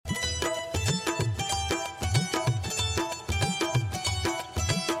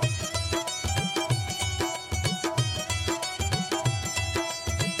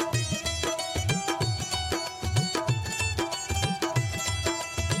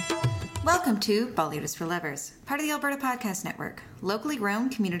Welcome to Bollywood for Lovers, part of the Alberta Podcast Network, locally grown,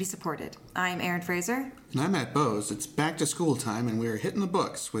 community supported. I'm Erin Fraser. And I'm Matt Bowes. It's back to school time, and we're hitting the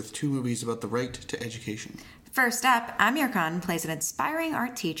books with 2 movies about the right to education. First up, Amir Khan plays an inspiring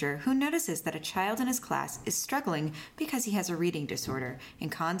art teacher who notices that a child in his class is struggling because he has a reading disorder in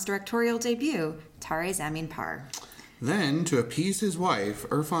Khan's directorial debut, Taare, Zameen. Then, to appease his wife,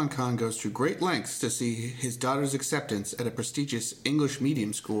 Irfan Khan goes to great lengths to see his daughter's acceptance at a prestigious English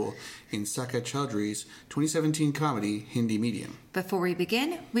medium school in Saket Chaudhary's 2017 comedy, Hindi Medium. Before we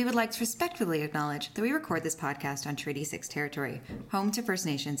begin, we would like to respectfully acknowledge that we record this podcast on Treaty 6 territory, home to First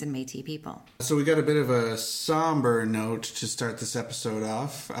Nations and Métis people. So we got a bit of a somber note to start this episode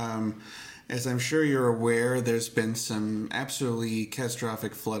off. As I'm sure you're aware, there's been some absolutely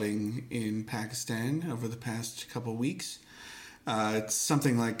catastrophic flooding in Pakistan over the past couple weeks. It's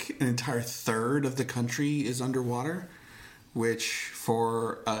something like an entire third of the country is underwater, which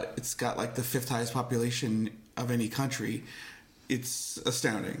it's got like the 5th highest population of any country. It's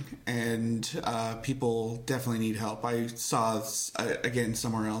astounding, and people definitely need help. I saw, again,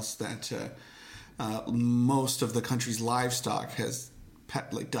 somewhere else that most of the country's livestock has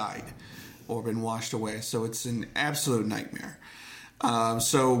died or been washed away. So it's an absolute nightmare.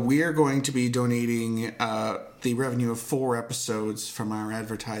 So we are going to be donating the revenue of 4 episodes from our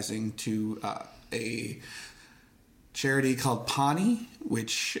advertising to a charity called Pani,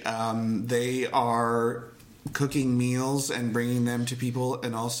 which they are cooking meals and bringing them to people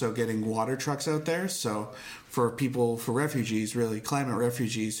and also getting water trucks out there. So for refugees, really climate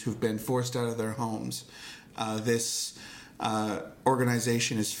refugees who've been forced out of their homes, this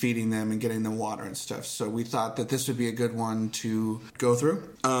organization is feeding them and getting them water and stuff. So we thought that this would be a good one to go through.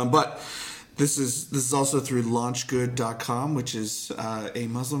 But this is also through launchgood.com, which is a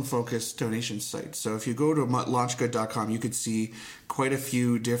Muslim-focused donation site. So if you go to launchgood.com, you could see quite a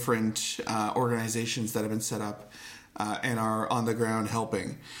few different organizations that have been set up and are on the ground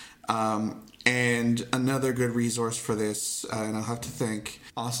helping. And another good resource for this, and I'll have to thank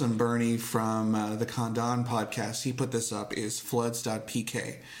Awesome Bernie from the Khandan podcast, he put this up, is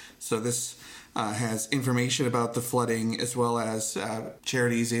floods.pk. So this has information about the flooding as well as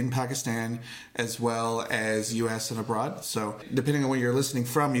charities in Pakistan as well as U.S. and abroad. So depending on where you're listening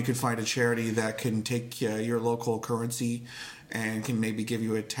from, you can find a charity that can take your local currency and can maybe give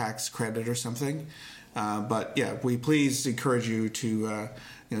you a tax credit or something. But yeah, we please encourage you to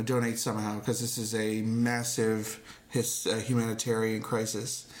donate somehow, because this is a massive humanitarian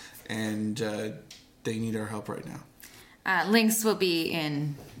crisis, and they need our help right now. Links will be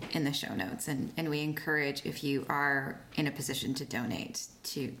in the show notes, and we encourage, if you are in a position to donate,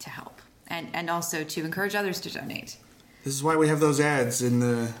 to help, and also to encourage others to donate. This is why we have those ads in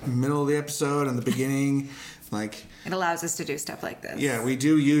the middle of the episode and the beginning. It allows us to do stuff like this. Yeah, we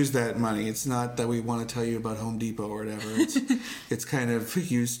do use that money. It's not that we want to tell you about Home Depot or whatever. It's kind of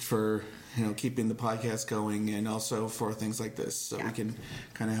used for keeping the podcast going, and also for things like this, so we can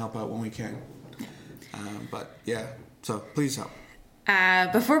kind of help out when we can. But yeah, so please help.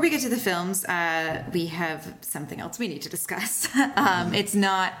 Before we get to the films, we have something else we need to discuss. It's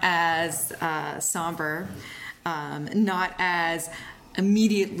not as somber, not as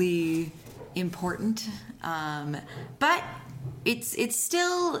immediately important, but it's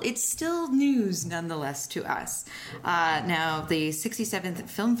still news nonetheless to us. Now, the 67th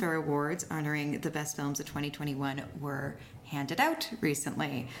Filmfare Awards, honoring the best films of 2021, were handed out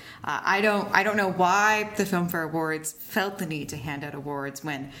recently. I don't know why the Filmfare Awards felt the need to hand out awards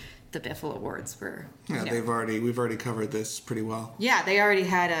when the Biffle Awards were. Yeah, we've already covered this pretty well. Yeah, they already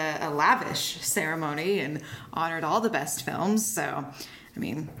had a lavish ceremony and honored all the best films. So, I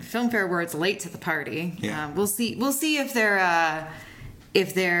mean, Filmfare Awards late to the party. Yeah. We'll see if their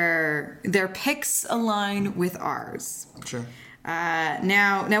picks align with ours. Sure.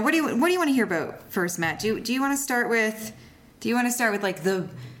 Now, what do you want to hear about first, Matt? Do you want to start with like the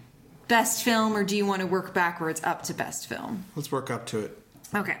best film, or do you want to work backwards up to best film? Let's work up to it.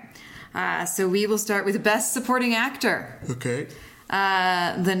 Okay. So we will start with Best Supporting Actor. Okay.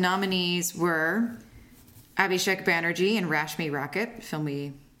 The nominees were Abhishek Banerjee in Rashmi Rocket, film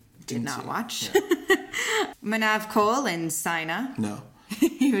we did not watch. Yeah. Manav Kaul in Saina. No.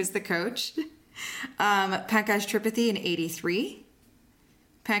 He was the coach. Pankaj Tripathi in 83.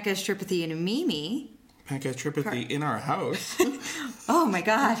 Pankaj Tripathi in Mimi. Pankaj Tripathi in our house. Oh my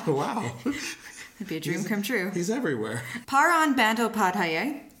God. Wow. It'd be a dream come true. He's everywhere. Paran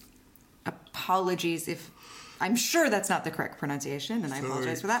Bandyopadhyay. Apologies if... I'm sure that's not the correct pronunciation, and I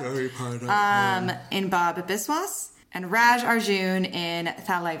apologize for that. Sorry, pardon. In Bob Biswas. And Raj Arjun in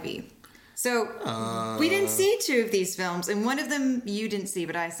Thalaivi. So we didn't see two of these films, and one of them you didn't see,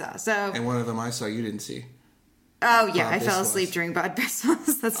 but I saw. So and one of them I saw you didn't see. Oh yeah, I fell asleep during Bob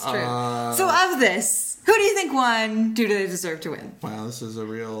Biswas. That's true. So of this, who do you think won? Who do they deserve to win? Wow, this is a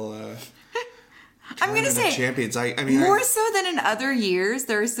real. I'm going to say champions. I mean, more so than in other years.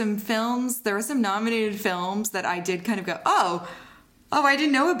 There were some nominated films that I did kind of go, oh, I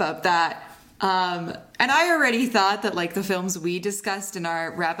didn't know about that. And I already thought that like the films we discussed in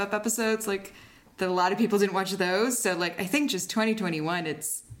our wrap up episodes, like that a lot of people didn't watch those. So like I think just 2021,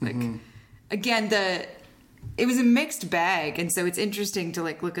 it's like again it was a mixed bag, and so it's interesting to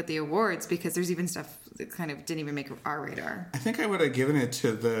like look at the awards because there's even stuff that kind of didn't even make our radar. I think I would have given it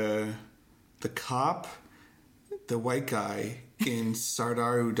to the cop, the white guy in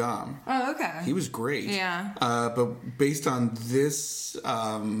Sardar Udam. Oh, okay. He was great. Yeah. But based on this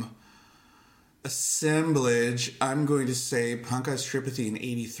assemblage, I'm going to say Pankaj Tripathi in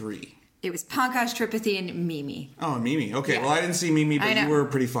 83. It was Pankaj Tripathi and Mimi. Oh, Mimi. Okay, Yeah. well, I didn't see Mimi, but you were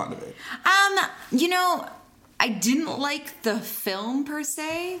pretty fond of it. You know, I didn't like the film per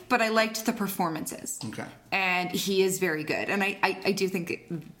se, but I liked the performances. Okay. And he is very good. And I do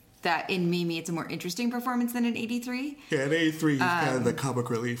think that in Mimi it's a more interesting performance than in 83. Yeah, in 83 he's kind of the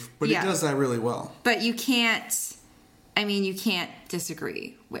comic relief. But yeah. he does that really well. But you can't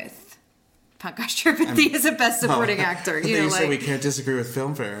disagree with Pankaj Tripathi as a best supporting actor. You said we can't disagree with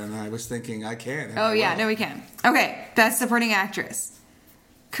Filmfare, and I was thinking I can. Oh, yeah, no, we can. Okay, best supporting actress.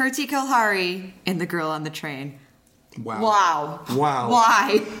 Kirti Kilhari in The Girl on the Train. Wow.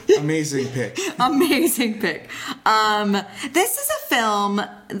 Why? Amazing pick. Amazing pick. This is a film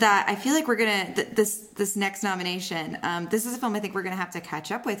that I feel like we're gonna this next nomination. This is a film I think we're gonna have to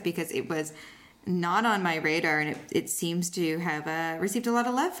catch up with because it was not on my radar, and it seems to have received a lot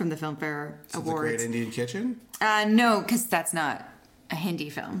of love from the Filmfare Awards. The Great Indian Kitchen? No, because that's not a Hindi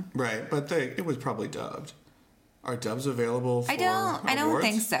film. Right, but it was probably dubbed. Are dubs available for I don't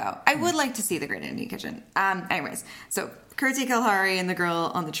think so. I would like to see The Great Indian Kitchen. Anyways, so Kirti Kilhari and The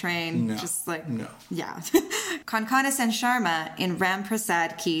Girl on the Train. No. Just like... No. Yeah. Konkona Sen Sharma in Ram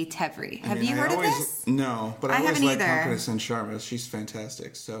Prasad Ki Tevri. Have you heard of this? No, but I always haven't like either. Konkona Sen Sharma. She's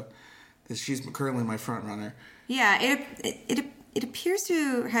fantastic. So she's currently my front runner. Yeah, it appears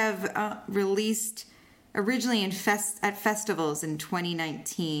to have released originally at festivals in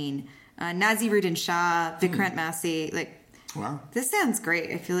 2019. Naziruddin Shah, Vikrant Massey, wow. This sounds great.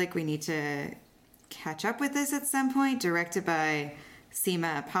 I feel like we need to catch up with this at some point. Directed by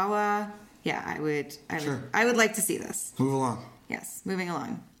Seema Pawa. Yeah, I would like to see this. Move along. Yes, moving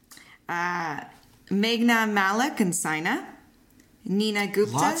along. Meghna Malik and Saina. Nina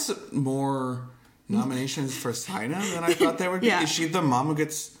Gupta. Lots more nominations for Saina than I thought there would be. Yeah. Is she the mom who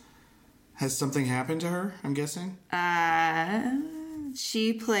has something happened to her, I'm guessing?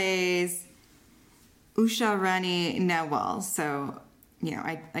 She plays Usha Rani Nawal, so,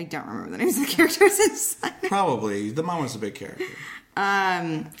 I don't remember the names of the characters inside. Probably. The mom was a big character.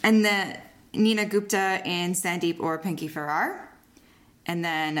 And then Nina Gupta and Sandeep or Pinky Farrar. And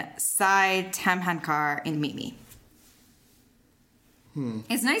then Sai Tamhankar in Mimi.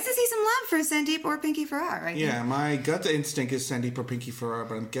 It's nice to see some love for Sandeep or Pinky Farrar, right? Yeah, my gut instinct is Sandeep or Pinky Farrar,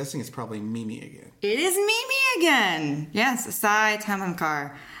 but I'm guessing it's probably Mimi again. It is Mimi again. Yes, Sai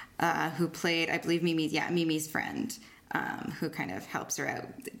Tamhankar, who played, I believe, Mimi's friend, who kind of helps her out.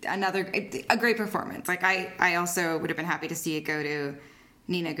 A great performance. Like, I also would have been happy to see it go to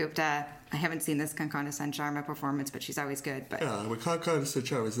Nina Gupta. I haven't seen this Konkona Sen Sharma performance, but she's always good. But yeah, Konkona Sen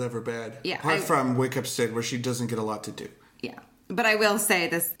Sharma is never bad. Yeah, apart from Wake Up Sid, where she doesn't get a lot to do. Yeah. But I will say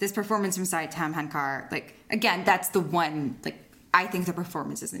this performance from Sai Tamhankar, again, that's the one, I think the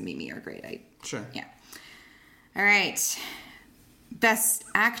performances in Mimi are great. Sure. Yeah. All right. Best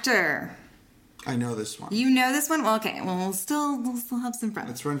actor. I know this one. You know this one? Well, okay. Well, we'll still have some fun.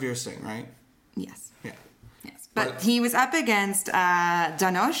 It's Ranveer Singh, right? Yes. Yeah. Yes. But he was up against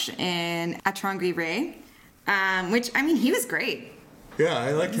Dhanush in Atrangi Ray, which, he was great. Yeah,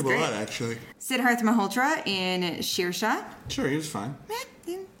 I liked him great. a lot, actually. Siddharth Malhotra in Sheersha. Sure, he was fine.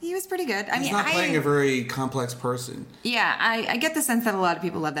 He was pretty good. He's not playing a very complex person. Yeah, I get the sense that a lot of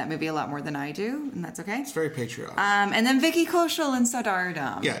people love that movie a lot more than I do, and that's okay. It's very patriotic. And then Vicky Kaushal in Sardar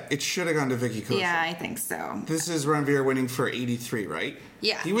Udam. Yeah, it should have gone to Vicky Kaushal. Yeah, I think so. This is Ranveer winning for 83, right?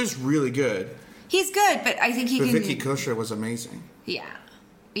 Yeah. He was really good. He's good, but I think he can... Vicky Kaushal was amazing. Yeah.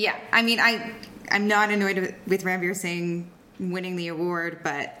 Yeah, I'm not annoyed with Ranveer Singh winning the award,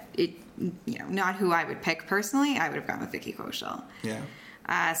 but it, not who I would pick personally. I would have gone with Vicky Kaushal. Yeah.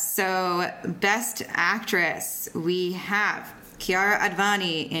 So, Best Actress, we have Kiara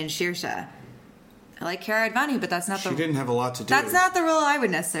Advani in Sheersha. I like Kiara Advani, but that's not She didn't have a lot to do. That's not the role I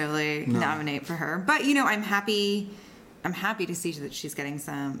would necessarily nominate for her. But, you know, I'm happy to see that she's getting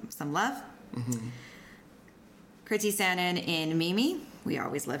some love. Mm-hmm. Kriti Sanon in Mimi. We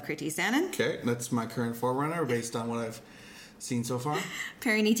always love Kriti Sanon. Okay, that's my current forerunner based on what I've seen so far.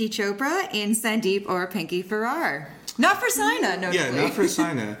 Pariniti Chopra in Sandeep or Pinky Farrar. Not for Saina, notably. Yeah, not for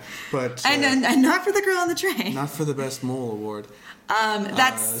Saina, but... and not for the girl on the train. Not for the Best Mole Award.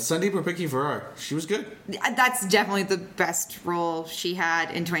 That's... Sandeep or Pinky Farrar. She was good. That's definitely the best role she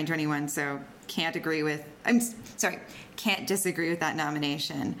had in 2021, so can't disagree with that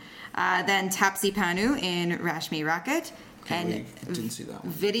nomination. Then Taapsee Pannu in Rashmi Rocket. Okay, and didn't see that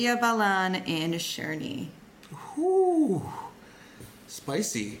one. Vidya Balan in Shirney. Ooh,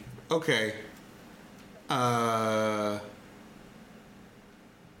 spicy. Okay. My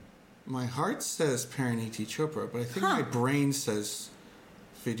heart says Pariniti Chopra, but I think my brain says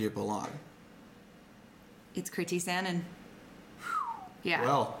Vidya Balan. It's Kriti Sanon. Yeah.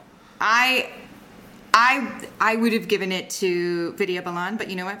 Well, I would have given it to Vidya Balan, but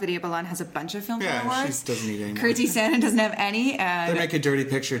you know what? Vidya Balan has a bunch of Filmfare awards. She doesn't need any more. Kriti Sanon doesn't have any. They make a dirty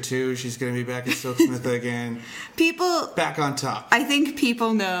picture too. She's going to be back at Silksmith again. Back on top. I think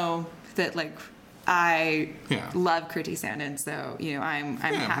people know that, like, I love Kriti Sanon, so you know I'm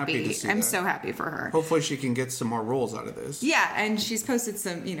happy. To see I'm that. so happy for her. Hopefully, she can get some more roles out of this. Yeah, and she's posted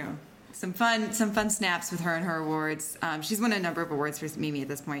some fun snaps with her and her awards. She's won a number of awards for Mimi at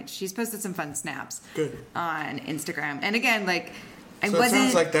this point. She's posted some fun snaps on Instagram. And again, like, it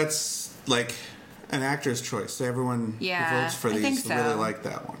sounds like that's like an actor's choice. Everyone who votes for these really like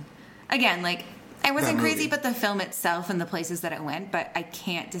that one. Again, like, I wasn't crazy about the film itself and the places that it went, but I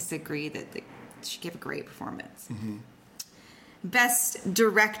can't disagree that she gave a great performance. Mm-hmm. Best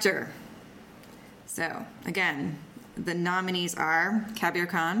Director. So, again, the nominees are Kabir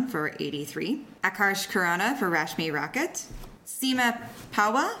Khan for 83, Akarsh Khurana for Rashmi Rocket, Seema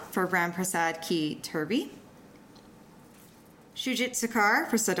Pawa for Ram Prasad Ki Turvi, Shujit Sakar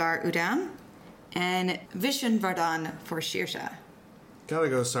for Sardar Udam, and Vishen Vardhan for Shersha. Gotta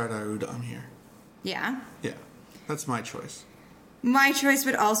go Sardar Udam here. Yeah? Yeah, that's my choice. My choice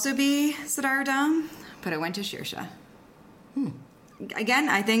would also be Sardar Udam, but I went to Shersha. Again,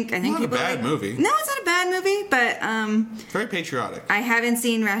 I think not people a bad movie. No, it's not a bad movie, but very patriotic. I haven't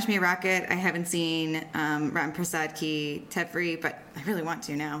seen Rashmi Rocket. I haven't seen Ram Prasad Ki Tevri, but I really want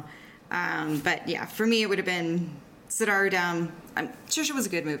to now. But yeah, for me, it would have been Sardar Udam. Shersha was a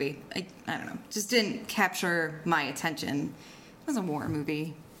good movie. I don't know, just didn't capture my attention. It was a war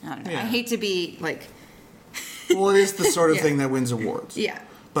movie. I don't know. Yeah. I hate to be like. Well, it is the sort of thing that wins awards. Yeah.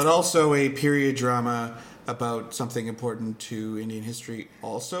 But also a period drama about something important to Indian history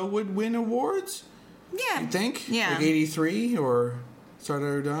also would win awards? Yeah. You think? Yeah. Like 83 or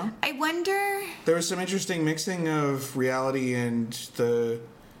Sardar Udam? I wonder... There was some interesting mixing of reality and the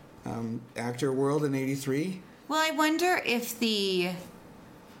actor world in 83. Well, I wonder if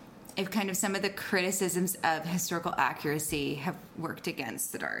kind of some of the criticisms of historical accuracy have worked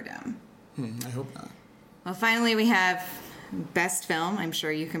against Sardar Udam. I hope not. Well, finally we have Best Film. I'm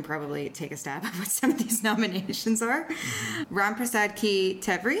sure you can probably take a stab at what some of these nominations are. Mm-hmm. Ram Prasad Ki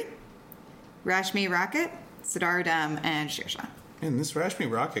Tevri, Rashmi Rocket, Sardar Udam, and Shersha. And this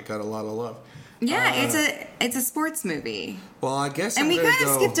Rashmi Rocket got a lot of love. Yeah, it's a sports movie. Well, I guess we kind of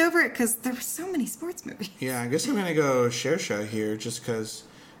skipped over it because there were so many sports movies. Yeah, I guess I'm going to go Shersha here just because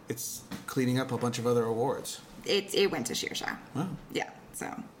it's cleaning up a bunch of other awards. It went to Shersha. Wow. Yeah,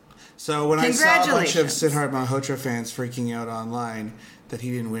 So when I saw a bunch of Siddharth Malhotra fans freaking out online that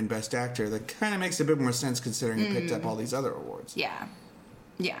he didn't win Best Actor, that kind of makes a bit more sense considering he picked up all these other awards. Yeah.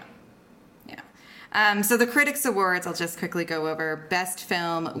 So the Critics' Awards, I'll just quickly go over. Best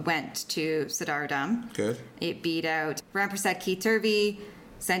Film went to Sardar Udam. Good. It beat out Ram Prasad Ki Turvi,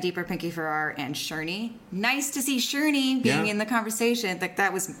 Sandeep or Pinky Farrar, and Shirney. Nice to see Shirney being in the conversation. Like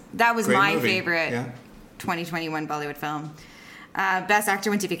that was Great my movie. favorite 2021 Bollywood film. Best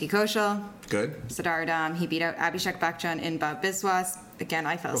Actor went to Vicky Kaushal. Good. Sardar Udam. He beat out Abhishek Bachchan in Bob Biswas. Again,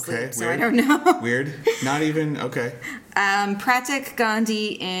 I fell asleep, so weird. I don't know. Weird. Not even, okay. Pratik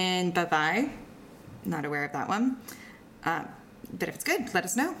Gandhi in Babai. Not aware of that one. But if it's good, let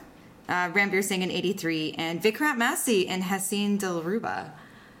us know. Ranveer Singh in 83. And Vikrant Massey in Haseen Dilruba.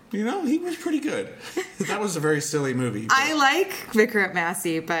 You know, he was pretty good. That was a very silly movie. But... I like Vikrant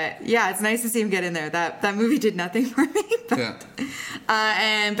Massey, but yeah, it's nice to see him get in there. That movie did nothing for me. But, yeah.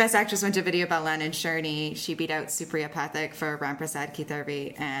 And Best Actress went to Vidya Balan and Shirney. She beat out Supriya Pathak for Ram Prasad Ki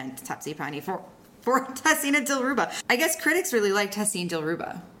Tevri and Taapsee Pannu for Haseen Dilruba. I guess critics really liked Haseen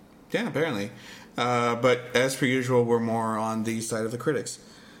Dilruba. Yeah, apparently. But as per usual, we're more on the side of the critics.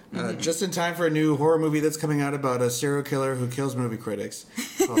 Just in time for a new horror movie that's coming out about a serial killer who kills movie critics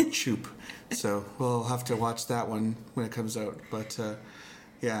called Choop. So we'll have to watch that one when it comes out. But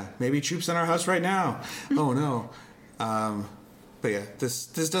yeah, maybe Choop's in our house right now. Oh no. But yeah, this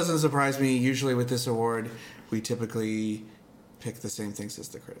doesn't surprise me. Usually with this award, we typically pick the same things as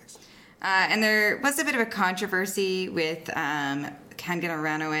the critics. And there was a bit of a controversy with Kangana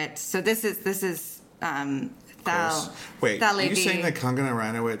Ranaut. So this is Thal. Wait, Thal are you Levi. saying that Kangana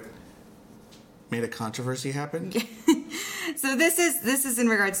Ranaut made a controversy happen? So this is in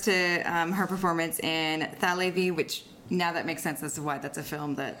regards to her performance in Thal Levi, which now that makes sense as to why that's a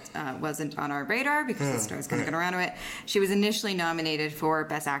film that wasn't on our radar because the stars Kangana Ranaut. She was initially nominated for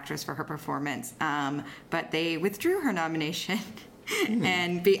Best Actress for her performance, but they withdrew her nomination,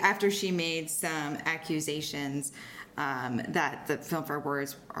 and after she made some accusations. That the Film Fair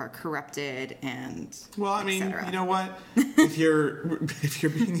Awards are corrupted and well, I mean, you know what? if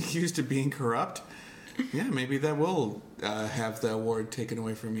you're being accused of being corrupt, yeah, maybe that will have the award taken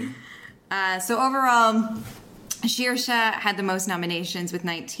away from you. So overall, Sheersha had the most nominations with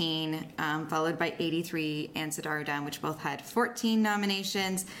 19, followed by 83 and Sidara Dam, which both had 14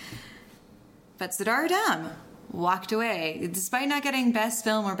 nominations. But Sidara Dam walked away. Despite not getting Best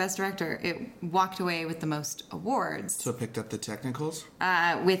Film or Best Director, it walked away with the most awards. So it picked up the technicals?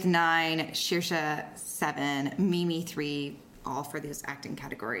 With 9, Sheersha 7, Mimi 3, all for those acting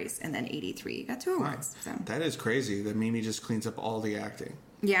categories, and then 83 got 2 awards. So that is crazy that Mimi just cleans up all the acting.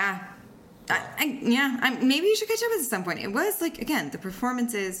 Yeah. Maybe you should catch up with it at some point. It was, like, again, the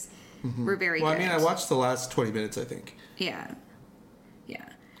performances were very good. I mean, I watched the last 20 minutes, I think. Yeah.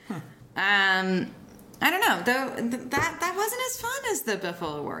 Huh. I don't know, though. That wasn't as fun as the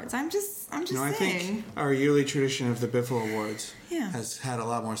Biffle Awards. I'm just saying. I think our yearly tradition of the Biffle Awards Yeah. has had a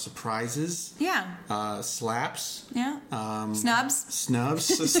lot more surprises. Yeah. Slaps. Yeah.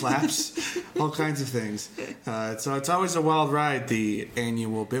 Snubs, slaps, all kinds of things. So it's always a wild ride, the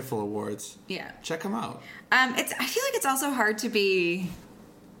annual Biffle Awards. Yeah. Check them out. I feel like it's also hard to be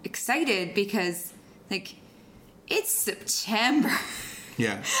excited because, like, it's September.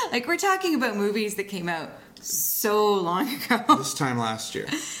 Yeah. Like, we're talking about movies that came out so long ago. This time last year.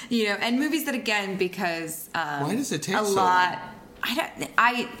 You know, and movies that, again, because why does it take a so lot? long?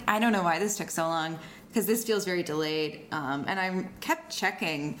 I don't know why this took so long because this feels very delayed. And I kept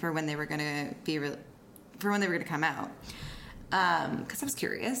checking for when they were going to come out because I was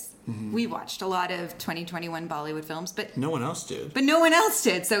curious. Mm-hmm. We watched a lot of 2021 Bollywood films, but no one else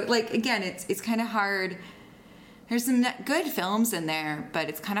did. So, like, again, it's kind of hard. There's some good films in there, but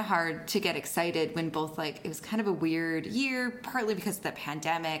it's kind of hard to get excited when both, like, it was kind of a weird year, partly because of the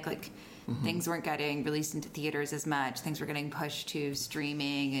pandemic, like, things weren't getting released into theaters as much, things were getting pushed to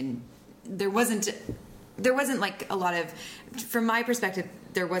streaming, and there wasn't like a lot of, from my perspective,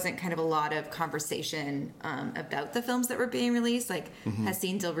 there wasn't kind of a lot of conversation about the films that were being released, like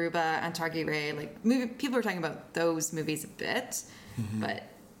Haseen Dilruba, Antagi Ray, like, people were talking about those movies a bit, but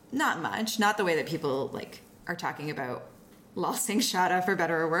not much, not the way that people, like, are talking about Lal Singh Shada, for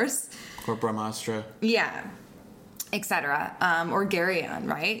better or worse. Or Brahmastra. Yeah. Etc. Or Garyon,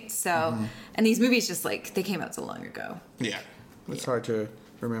 right? So, and these movies just, like, they came out so long ago. Yeah. It's hard to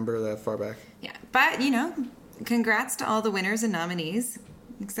remember that far back. Yeah. But, you know, congrats to all the winners and nominees,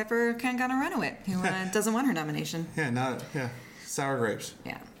 except for Kangana Ranaut, who doesn't want her nomination. Sour grapes.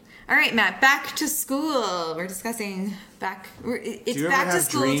 Yeah. All right, Matt, back to school. We're discussing it's back to school time. Do you ever have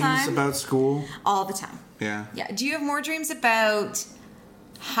dreams about school? All the time. Yeah. Yeah. Do you have more dreams about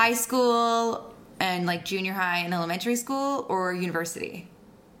high school and, like, junior high and elementary school, or university?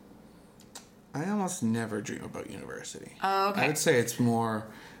 I almost never dream about university. Oh, okay. I would say it's more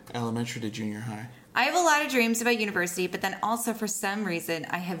elementary to junior high. I have a lot of dreams about university, but then also for some reason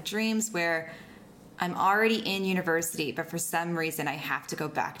I have dreams where I'm already in university, but for some reason I have to go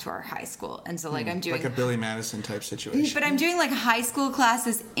back to our high school. And so, like, I'm doing... Like a Billy Madison type situation. But I'm doing, like, high school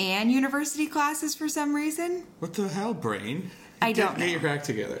classes and university classes for some reason. What the hell, brain? I don't know. Get your act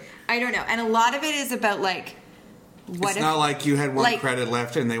together. I don't know. And a lot of it is about, like... It's not like you had one credit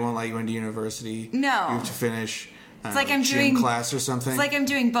left and they won't let you into university. No. You have to finish it's like I'm gym doing class or something. It's like I'm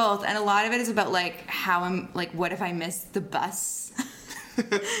doing both. And a lot of it is about, like, how I'm... Like, what if I miss the bus?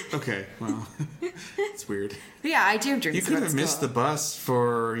 Okay, well, it's weird. Yeah, I do have dreams. You could have missed the bus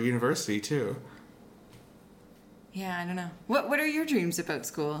for university too. Yeah, I don't know. What are your dreams about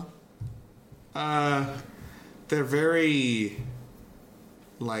school? They're very,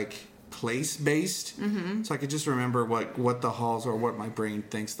 like, place based. Mm-hmm. So I could just remember what the halls, or what my brain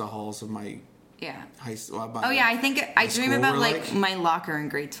thinks the halls of my high school. I dream about, like, my locker in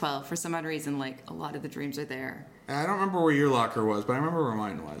grade 12. For some odd reason, like, a lot of the dreams are there. And I don't remember where your locker was, but I remember where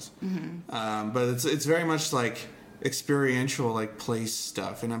mine was. But it's very much like experiential, like place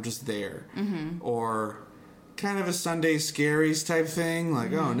stuff, and I'm just there. Or kind of a Sunday Scaries type thing,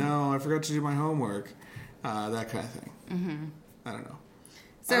 like, oh no, I forgot to do my homework. That kind of thing. I don't know.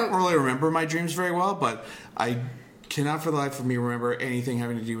 So, I don't really remember my dreams very well, but I cannot for the life of me remember anything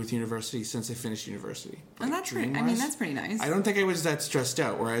having to do with university since I finished university. Like, and that's pretty, I mean, that's pretty nice. I don't think I was that stressed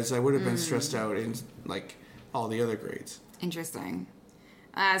out, whereas I would have been stressed out in, like, all the other grades. Interesting.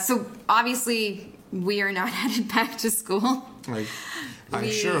 So, obviously, we are not headed back to school. Like, I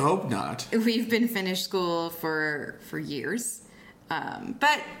sure hope not. We've been finished school for years.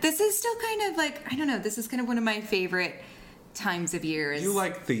 But this is still kind of like, I don't know, this is kind of one of my favorite times of years. You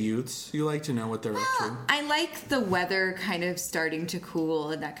like the youths. You like to know what they're up to. I like the weather kind of starting to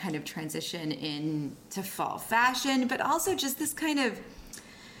cool and that kind of transition into fall fashion, but also just this kind of,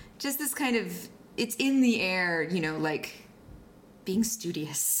 it's in the air, you know, like being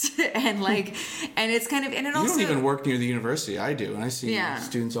studious and like, and it's kind of, and it also. You don't even work near the university. I do, and I see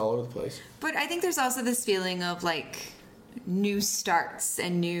students all over the place. But I think there's also this feeling of like new starts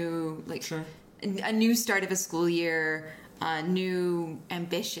and new, like a new start of a school year. New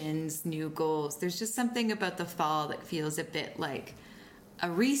ambitions, new goals. There's just something about the fall that feels a bit like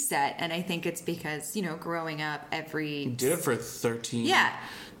a reset, and I think it's because, you know, growing up You did it for 13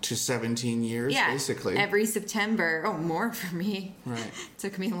 to 17 years, basically. Every September, more for me. Right. It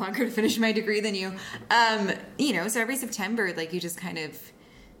took me longer to finish my degree than you. You know, so every September, like, you just kind of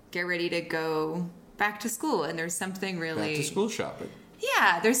get ready to go back to school, and there's something really... Back to school shopping.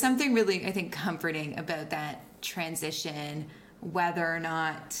 Yeah, there's something really, I think, comforting about that transition, whether or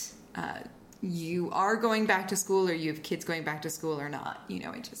not you are going back to school or you have kids going back to school or not. You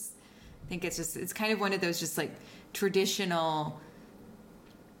know, I just think it's kind of one of those just like traditional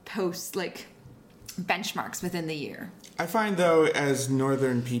post like benchmarks within the year. I find though, as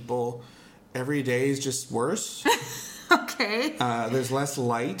northern people, every day is just worse. Okay. There's less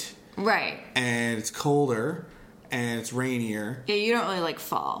light. Right. And it's colder and it's rainier. Yeah, you don't really like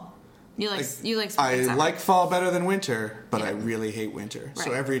fall. You like spring I and summer. like fall better than winter, but I really hate winter. Right.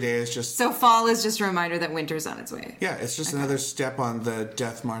 So every day is just... So fall is just a reminder that winter's on its way. Yeah, it's just another step on the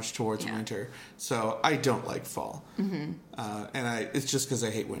death march towards winter. So I don't like fall. And it's just because I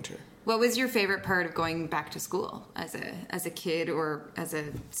hate winter. What was your favorite part of going back to school as a kid or as a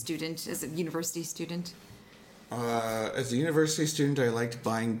student, as a university student? As a university student, I liked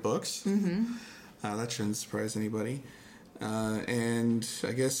buying books. That shouldn't surprise anybody. And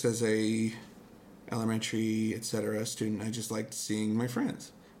I guess as a elementary, etc. student, I just liked seeing my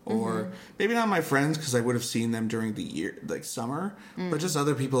friends. Or maybe not my friends because I would have seen them during the year, like summer, but just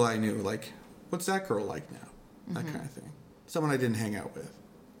other people I knew. Like, what's that girl like now? That kind of thing. Someone I didn't hang out with.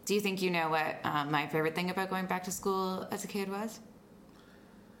 Do you think you know what my favorite thing about going back to school as a kid was?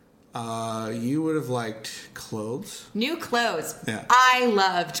 You would have liked clothes. New clothes. Yeah. I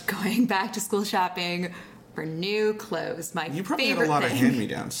loved going back to school shopping for new clothes. You probably had a lot of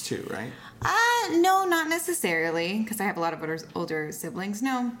hand-me-downs too, right? No, not necessarily, because I have a lot of older siblings.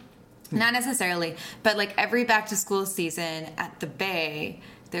 No, not necessarily. But like every back to school season at the Bay,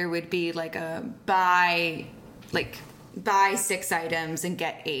 there would be like a buy 6 items and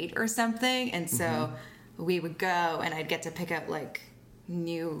get 8 or something. And so we would go and I'd get to pick out like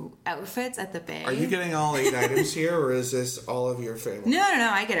new outfits at the Bay. Are you getting all 8 items here, or is this all of your family? No,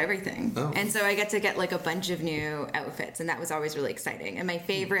 I get everything. Oh. And so I get to get like a bunch of new outfits, and that was always really exciting. And my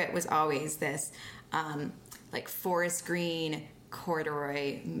favorite was always this like forest green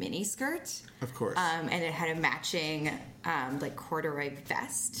corduroy mini skirt. Of course. And it had a matching like corduroy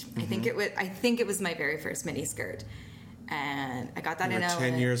vest. I think it was my very first mini skirt. And I got that you were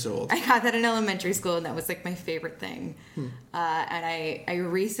 10 years old. I got that in elementary school, and that was like my favorite thing. And I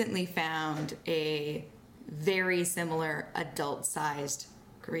recently found a very similar adult-sized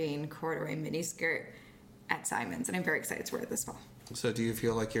green corduroy miniskirt at Simon's, and I'm very excited to wear it this fall. So do you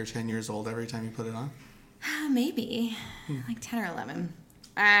feel like you're 10 years old every time you put it on? Maybe. Like 10 or 11.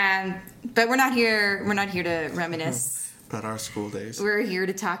 But we're not here to reminisce about our school days. We're here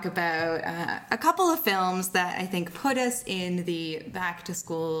to talk about a couple of films that I think put us in the back to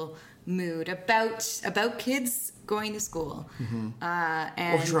school mood about kids going to school,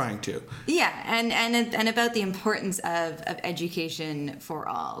 and or trying to. Yeah, and about the importance of education for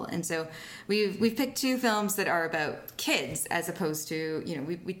all. And so we've picked 2 films that are about kids as opposed to, you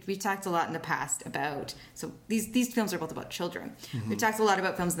know, we talked a lot in the past about, so these films are both about children. We've talked a lot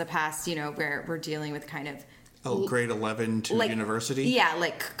about films in the past, you know, where we're dealing with kind of grade 11 to university? Yeah,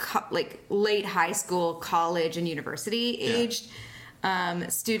 like late high school, college, and university aged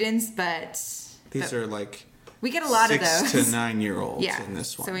students, but... These are like We get a lot of those. 6 to 9 year olds in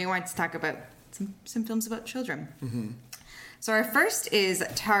this one. So we wanted to talk about some films about children. Mm-hmm. So our first is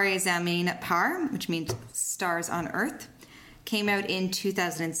Taare, Zameen, Par, which means Stars on Earth. Came out in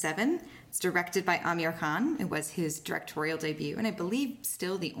 2007. It's directed by Amir Khan. It was his directorial debut, and I believe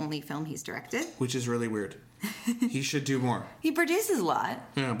still the only film he's directed. Which is really weird. He should do more. He produces a lot.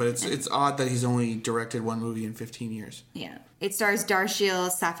 Yeah, but it's odd that he's only directed one movie in 15 years. Yeah. It stars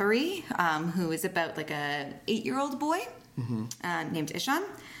Darshil Safari, who is about like a 8-year-old boy named Ishan.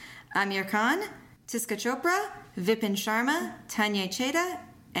 Amir Khan, Tiska Chopra, Vipin Sharma, Tanya Cheda,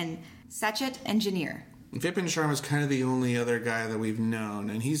 and Sachet Engineer. Vipin Sharma is kind of the only other guy that we've known,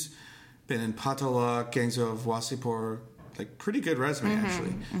 and he's been in Patala, Gangs of Wasipur, like pretty good resume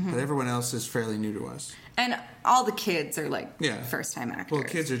actually. But everyone else is fairly new to us. And all the kids are like first-time actors. Well,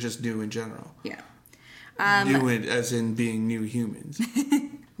 kids are just new in general. Yeah. New as in being new humans.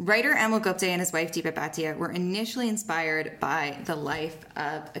 Writer Amal Gupta and his wife Deepa Bhatia were initially inspired by the life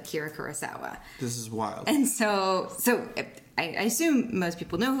of Akira Kurosawa. This is wild. And so I assume most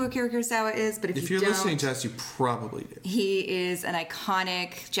people know who Akira Kurosawa is, but if you you're don't, listening to us, you probably do. He is an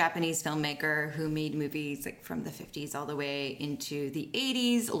iconic Japanese filmmaker who made movies like from the 50s all the way into the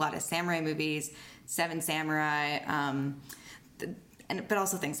 80s, a lot of samurai movies, Seven Samurai, but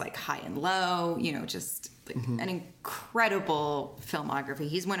also things like High and Low, just like an incredible filmography.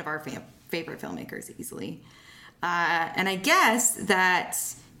 He's one of our favorite filmmakers easily. And I guess that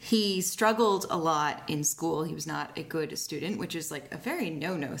he struggled a lot in school. He was not a good student, which is like a very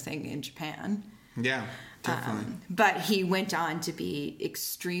no-no thing in Japan. Yeah, definitely. But he went on to be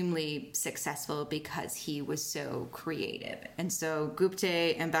extremely successful because he was so creative. And so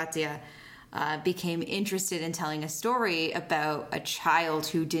Gupte and Bhatia became interested in telling a story about a child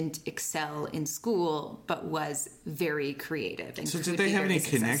who didn't excel in school but was very creative. And so did they have any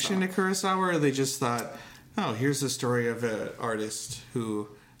connection to Kurosawa, or they just thought, oh, here's the story of an artist who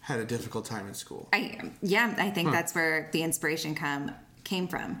had a difficult time in school? I think that's where the inspiration came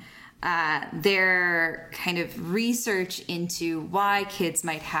from. Their kind of research into why kids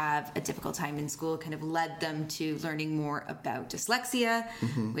might have a difficult time in school kind of led them to learning more about dyslexia,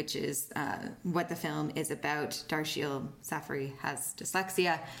 which is what the film is about. Darshil Safari has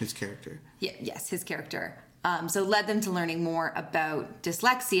dyslexia. His character. Yes, his character. So led them to learning more about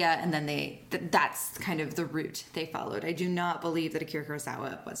dyslexia, and then that's kind of the route they followed. I do not believe that Akira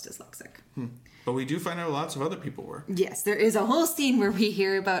Kurosawa was dyslexic. But we do find out lots of other people were. Yes, there is a whole scene where we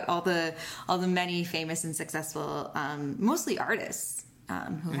hear about all the many famous and successful, mostly artists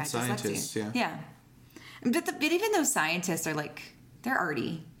who had scientists, dyslexia. Yeah. But even those scientists are like, they're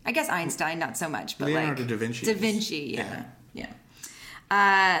arty. I guess Einstein, not so much, but Leonardo da Vinci. Da Vinci,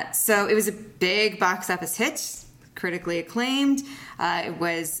 yeah. So it was a big box office hit, critically acclaimed. It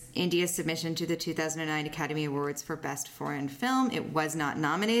was India's submission to the 2009 Academy Awards for Best Foreign Film. It was not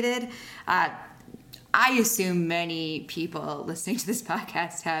nominated. I assume many people listening to this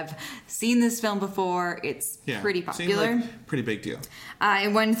podcast have seen this film before. It's pretty popular. Like pretty big deal.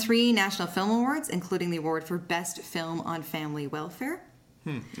 It won 3 National Film Awards, including the award for Best Film on Family Welfare.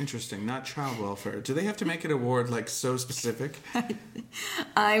 Interesting. Not child welfare. Do they have to make an award like so specific?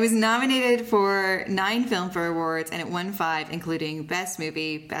 It was nominated for 9 Filmfare Awards, and it won 5, including Best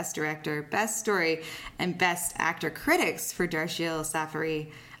Movie, Best Director, Best Story, and Best Actor Critics for Darshil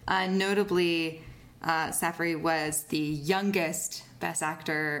Safari. Notably, Safari was the youngest Best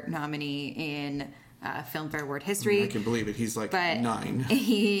Actor nominee in Filmfare Award history. I can believe it. He's like 9. I think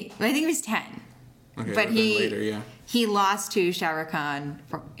he was 10. Okay, but later, he lost to Shah Rukh Khan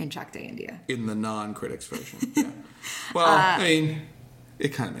in Chak De India. In the non-critics version, yeah. Well, I mean, it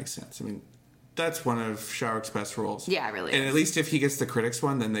kind of makes sense. I mean, that's one of Shah Rukh's best roles. Yeah, it really and is. At least if he gets the critics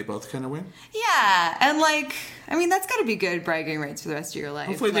one, then they both kind of win. Yeah, and that's got to be good bragging rights for the rest of your life.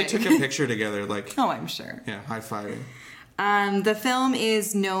 Hopefully they took a picture together, Oh, I'm sure. Yeah, high-fiving. The film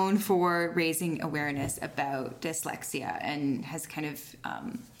is known for raising awareness about dyslexia and has kind of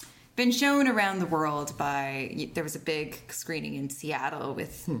been shown around the world there was a big screening in Seattle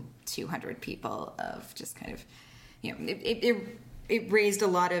with 200 people of just kind of, it raised a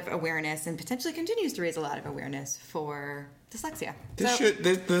lot of awareness and potentially continues to raise a lot of awareness for dyslexia.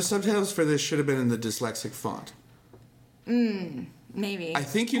 The subtitles for this should have been in the dyslexic font. Maybe. I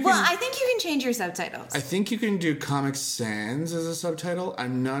think you can change your subtitles. I think you can do Comic Sans as a subtitle.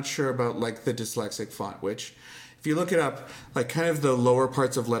 I'm not sure about like the dyslexic font, which if you look it up, like kind of the lower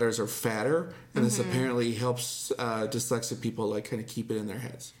parts of letters are fatter, and this apparently helps dyslexic people like kind of keep it in their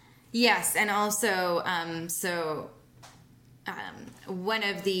heads. Yes, and also one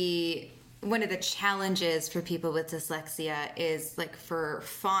of the challenges for people with dyslexia is like for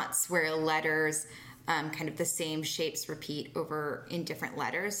fonts where letters kind of the same shapes repeat over in different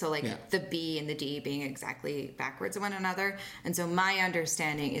letters. So the B and the D being exactly backwards of one another. And so my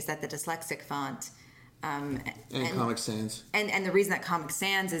understanding is that the dyslexic font and Comic Sans. And the reason that Comic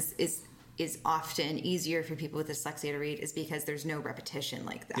Sans is often easier for people with dyslexia to read is because there's no repetition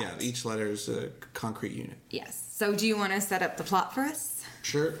like that. Yeah, each letter is a concrete unit. Yes. So do you want to set up the plot for us?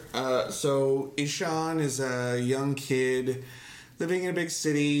 Sure. So Ishan is a young kid living in a big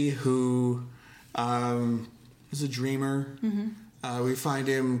city who is a dreamer. Mm-hmm. We find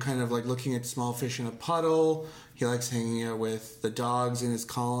him kind of like looking at small fish in a puddle. He likes hanging out with the dogs in his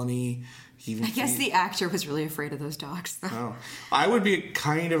colony. I guess the actor was really afraid of those dogs, though. Oh. I would be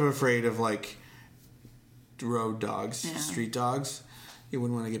kind of afraid of, like, road dogs, street dogs. You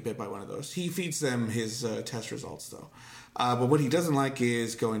wouldn't want to get bit by one of those. He feeds them his test results, though. But what he doesn't like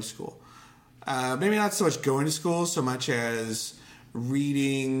is going to school. Maybe not so much going to school, so much as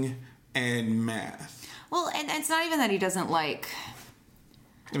reading and math. Well, and it's not even that he doesn't like...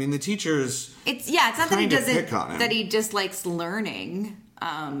 I mean, the teachers... It's not that he doesn't... That he dislikes learning.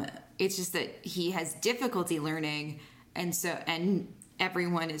 It's just that he has difficulty learning, and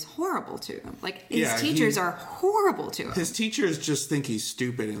everyone is horrible to him. Like, his teachers are horrible to him. His teachers just think he's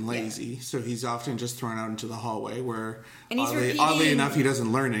stupid and lazy, so he's often just thrown out into the hallway where, oddly enough, he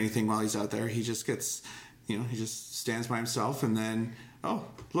doesn't learn anything while he's out there. He just gets, he just stands by himself, and then, oh,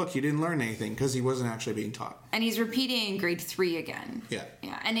 look, you didn't learn anything, because he wasn't actually being taught. And he's repeating grade 3 again. Yeah.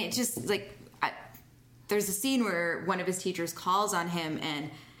 Yeah, and it just, there's a scene where one of his teachers calls on him, and...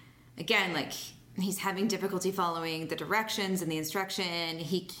 Again, he's having difficulty following the directions and the instruction.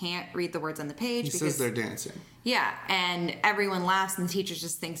 He can't read the words on the page. He says they're dancing. Yeah, and everyone laughs, and the teacher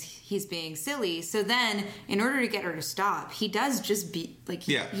just thinks he's being silly. So then, in order to get her to stop, he does just be,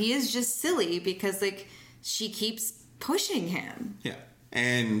 he is just silly because, she keeps pushing him. Yeah,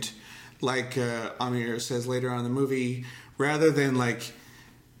 and like Amir says later on in the movie, rather than,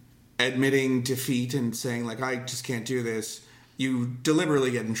 admitting defeat and saying, I just can't do this... You deliberately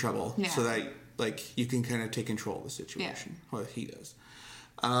get in trouble so that, you can kind of take control of the situation. Yeah. Well, he does.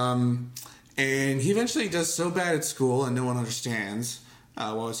 And he eventually does so bad at school and no one understands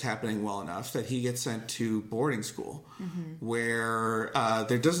what was happening well enough that he gets sent to boarding school where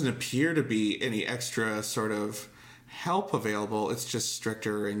there doesn't appear to be any extra sort of help available. It's just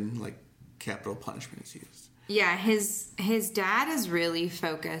stricter and, capital punishment is used. Yeah, his dad is really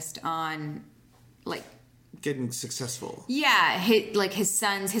focused on, getting successful. Yeah,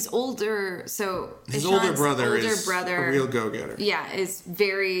 his older brother is a real go-getter. Yeah, is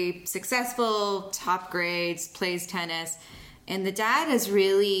very successful, top grades, plays tennis. And the dad is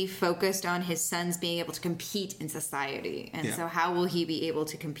really focused on his sons being able to compete in society. And so how will he be able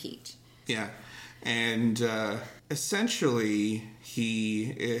to compete? Yeah. And essentially,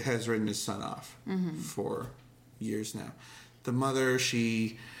 he has written his son off for years now. The mother,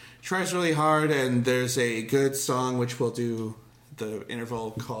 she... tries really hard, and there's a good song which we'll do the interval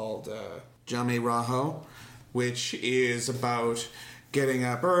called Jamee Raho, which is about getting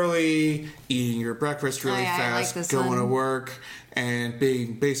up early, eating your breakfast really fast, going to work, and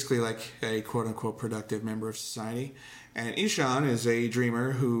being basically a quote-unquote productive member of society. And Ishan is a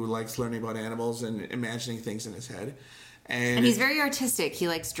dreamer who likes learning about animals and imagining things in his head. And he's very artistic. He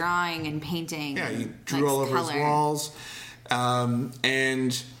likes drawing and painting. Yeah, he drew all over his walls.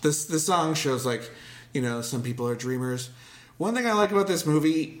 And the song shows some people are dreamers. One thing I like about this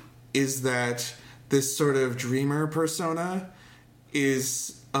movie is that this sort of dreamer persona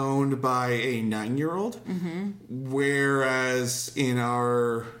is owned by a 9-year-old. Whereas in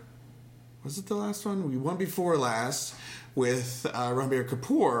was it the last one? One before last with Ranbir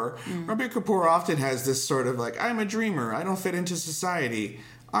Kapoor. Ranbir Kapoor often has this sort of I'm a dreamer. I don't fit into society.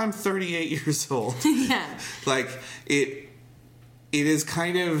 I'm 38 years old. Yeah. It is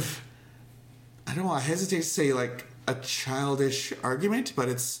kind of, I don't know, I hesitate to say a childish argument, but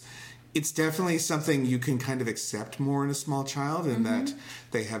it's definitely something you can kind of accept more in a small child in that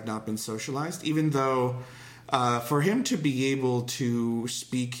they have not been socialized, even though for him to be able to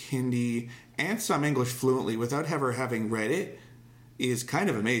speak Hindi and some English fluently without ever having read it is kind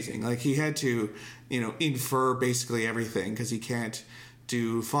of amazing. He had to, infer basically everything because he can't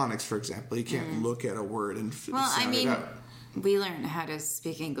do phonics, for example. He can't look at a word and sound it out. We learn how to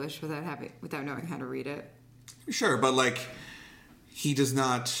speak English without knowing how to read it. Sure, but he does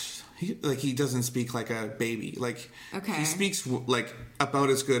not. He doesn't speak like a baby. He speaks about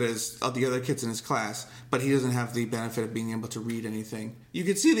as good as the other kids in his class, but he doesn't have the benefit of being able to read anything. You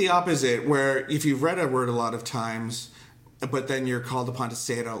could see the opposite, where if you've read a word a lot of times, but then you're called upon to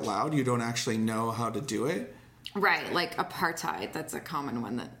say it out loud, you don't actually know how to do it. Right, like apartheid. That's a common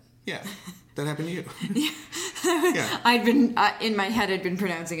one that Yeah, that happened to you. Yeah. I'd been, in my head, I'd been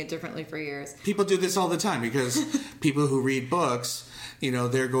pronouncing it differently for years. People do this all the time because people who read books,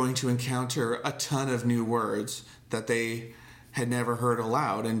 they're going to encounter a ton of new words that they had never heard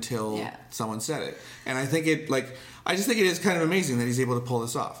aloud until someone said it. And I think I just think it is kind of amazing that he's able to pull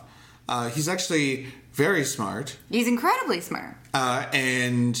this off. He's actually very smart. He's incredibly smart.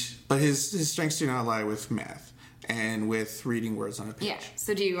 But his strengths do not lie with math and with reading words on a page. Yeah.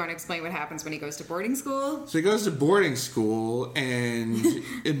 So do you want to explain what happens when he goes to boarding school? So he goes to boarding school and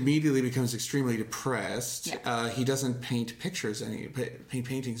immediately becomes extremely depressed. Yeah. He doesn't paint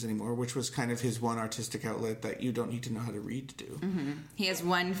paintings anymore, which was kind of his one artistic outlet that you don't need to know how to read to do. Mm-hmm. He has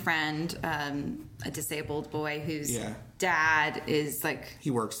one friend, a disabled boy whose dad is like...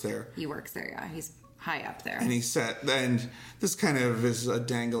 He works there. Yeah. He's high up there. And and this kind of is a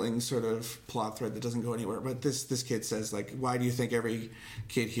dangling sort of plot thread that doesn't go anywhere. But this kid says, why do you think every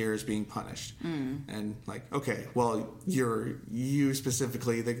kid here is being punished? And okay, well, you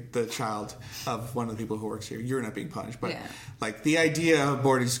specifically, the child of one of the people who works here, you're not being punished. But the idea of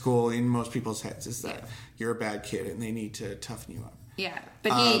boarding school in most people's heads is that you're a bad kid and they need to toughen you up. Yeah,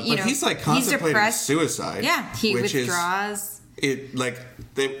 but he's contemplating suicide. Yeah, he withdraws.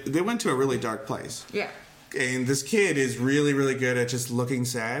 They went to a really dark place. Yeah. And this kid is really, really good at just looking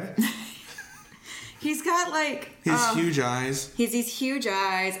sad. He's got his huge eyes. He has these huge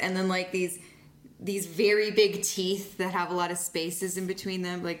eyes and then these very big teeth that have a lot of spaces in between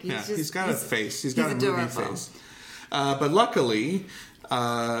them. He's got a face. He's got a adorable. movie face. But luckily,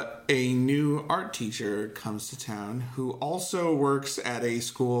 a new art teacher comes to town who also works at a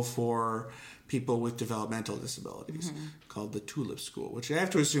school for people with developmental disabilities called the Tulip School, which I have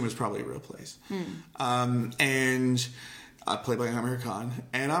to assume is probably a real place. And played by Amir Khan.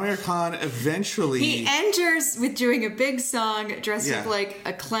 And Amir Khan eventually... He enters with doing a big song, dressed up like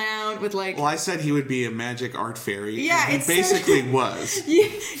a clown with Well, I said he would be a magic art fairy. Yeah, he basically was. You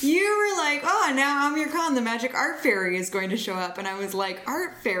were like, oh, now Amir Khan, the magic art fairy, is going to show up. And I was like,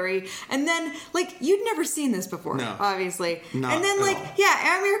 art fairy? And then, you'd never seen this before, obviously. Not and then, at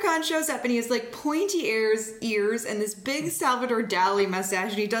all. Amir Khan shows up and he has, pointy ears and this big Salvador Dali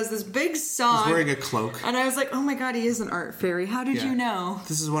mustache. And he does this big song. He's wearing a cloak. And I was like, oh my God, he is an art fairy. How did you know?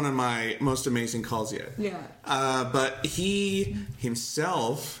 This is one of my most amazing calls yet. Yeah. But he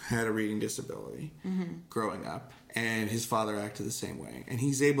himself had a reading disability growing up, and his father acted the same way. And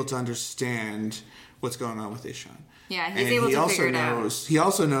he's able to understand what's going on with Ishan. Yeah, he's able to figure it out. He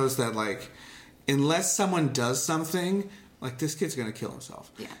also knows that, unless someone does something, this kid's going to kill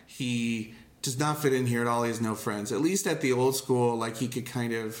himself. Yeah. He does not fit in here at all. He has no friends. At least at the old school, he could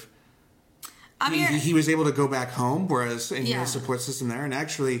kind of... He was able to go back home, and he has a support system there. And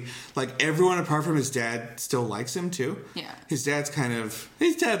actually, everyone apart from his dad still likes him too. Yeah. His dad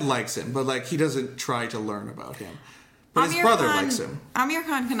likes him, but he doesn't try to learn about him. But his brother likes him. Amir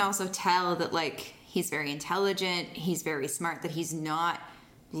Khan can also tell that he's very intelligent, he's very smart, that he's not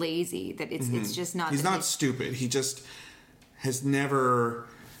lazy, that it's just not... He's not stupid. He just has never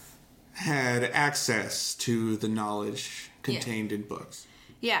had access to the knowledge contained in books.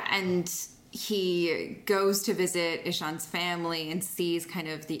 Yeah, and... He goes to visit Ishan's family and sees kind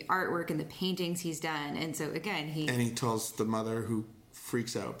of the artwork and the paintings he's done. And so, again, he tells the mother, who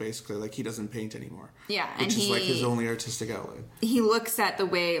freaks out, basically, he doesn't paint anymore. Yeah. Which is, his only artistic outlet. He looks at the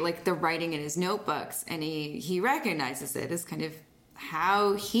way, the writing in his notebooks, and he recognizes it as kind of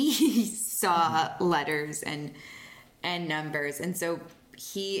how he saw letters and numbers. And so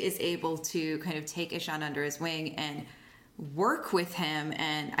he is able to kind of take Ishan under his wing and work with him,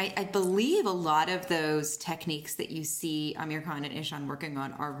 and I believe a lot of those techniques that you see Amir Khan and Ishan working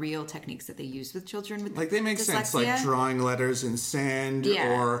on are real techniques that they use with children with they make dyslexia. Sense, drawing letters in sand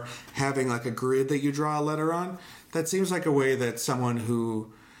or having a grid that you draw a letter on. That seems like a way that someone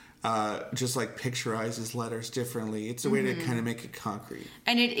who just picturizes letters differently. It's a way to kind of make it concrete.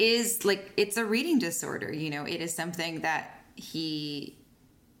 And it is it's a reading disorder. It is something that if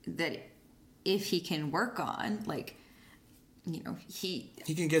he can work on, he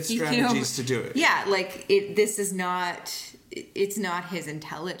can get strategies to do it. Yeah, it's not his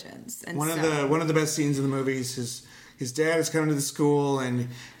intelligence. And one of the best scenes in the movie is his dad is coming to the school and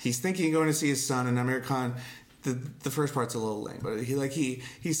he's thinking of going to see his son, and Amir Khan, the first part's a little lame, but he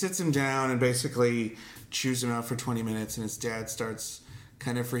sits him down and basically chews him out for 20 minutes, and his dad starts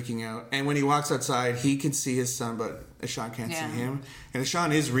kind of freaking out. And when he walks outside, he can see his son, but Ishan can't see him. And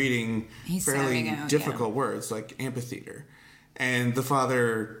Ishan is reading fairly difficult words like amphitheater. And the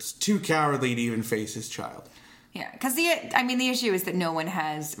father's too cowardly to even face his child. Yeah, because the issue is that no one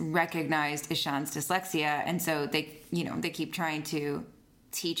has recognized Ishan's dyslexia, and so they keep trying to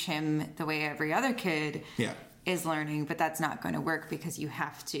teach him the way every other kid Yeah. is learning, but that's not going to work because you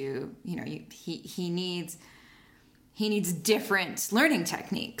have to, he needs different learning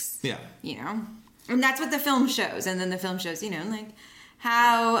techniques. Yeah. And that's what the film shows. And then the film shows, like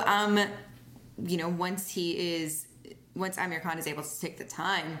how, once Amir Khan is able to take the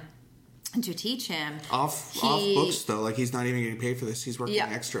time to teach him off books though, like he's not even getting paid for this. He's working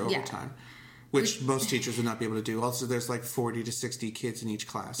extra Yeah. overtime. Which most teachers would not be able to do. Also, there's like 40 to 60 kids in each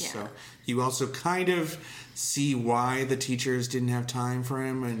class. Yeah. So you also kind of see why the teachers didn't have time for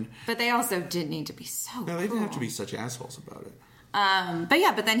him. But they also didn't need to be so No, they didn't have to be such assholes about it.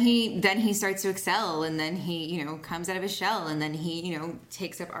 But then he starts to excel, and then he, comes out of his shell, and then he,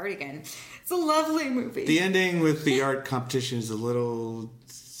 takes up art again. It's a lovely movie. The ending with the art competition is a little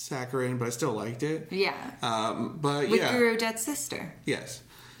saccharine, but I still liked it. Yeah. With Guru Dutt's sister. Yes.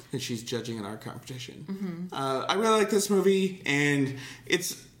 And she's judging an art competition. Mm-hmm. I really like this movie, and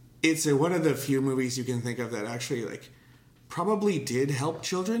it's one of the few movies you can think of that actually probably did help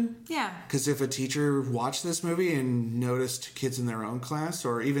children. Yeah. Because if a teacher watched this movie and noticed kids in their own class,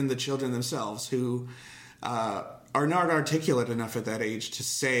 or even the children themselves who are not articulate enough at that age to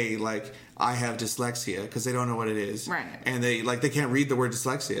say I have dyslexia, because they don't know what it is, right? And they can't read the word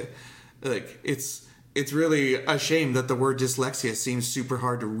dyslexia. It's really a shame that the word dyslexia seems super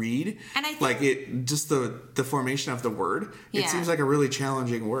hard to read. And I think just the formation of the word, it seems like a really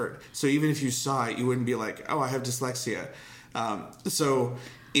challenging word. So even if you saw it, you wouldn't be like, oh, I have dyslexia. So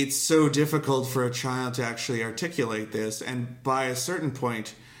it's so difficult for a child to actually articulate this. And by a certain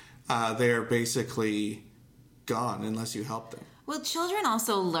point, they're basically gone unless you help them. Well, children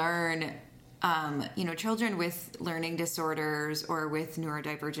also learn... children with learning disorders or with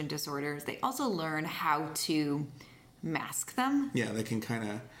neurodivergent disorders, they also learn how to mask them. Yeah, they can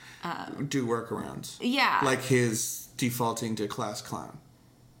kind of do workarounds. Yeah. Like his defaulting to class clown.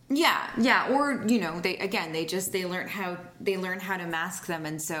 Yeah. Or, they learn how to mask them,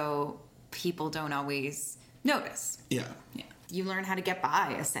 and so people don't always notice. Yeah. Yeah. You learn how to get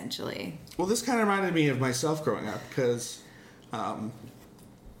by, essentially. Well, this kind of reminded me of myself growing up, because...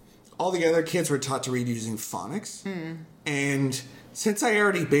 all the other kids were taught to read using phonics. And since I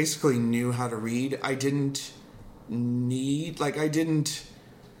already basically knew how to read, I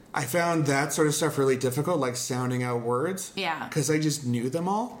found that sort of stuff really difficult, like sounding out words. Yeah. Because I just knew them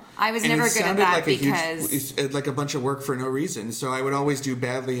all. I was never good at that because... like a bunch of work for no reason. So I would always do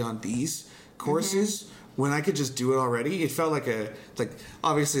badly on these courses. When I could just do it already. It felt like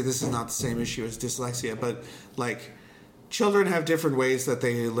obviously this is not the same issue as dyslexia, but children have different ways that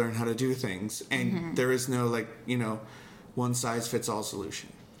they learn how to do things, and there is no one size fits all solution.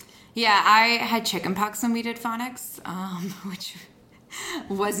 Yeah, I had chickenpox when we did phonics, which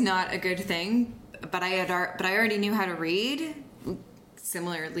was not a good thing. But I already knew how to read,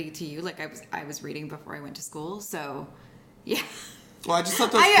 similarly to you. I was reading before I went to school, so yeah. Well, I just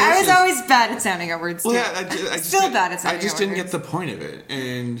thought those I was always bad at sounding out words, too. Well, yeah, I Still bad at sounding out words. I just didn't get the point of it.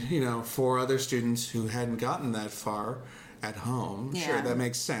 And, for other students who hadn't gotten that far at home, sure, that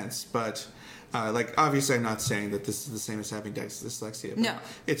makes sense. But, obviously I'm not saying that this is the same as having dyslexia. But no.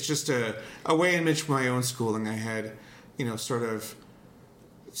 It's just a way in which my own schooling I had, sort of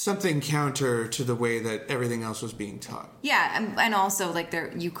something counter to the way that everything else was being taught. Yeah, and also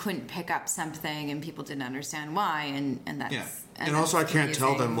you couldn't pick up something and people didn't understand why, and that's... Yeah. And also I can't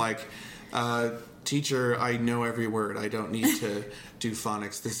tell them, teacher, I know every word. I don't need to do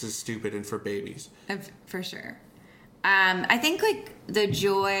phonics. This is stupid and for babies. For sure. I think, the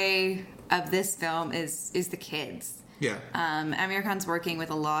joy of this film is the kids. Yeah. Amir Khan's working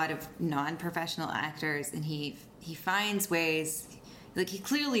with a lot of non-professional actors, and he finds ways... he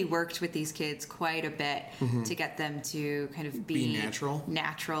clearly worked with these kids quite a bit to get them to kind of be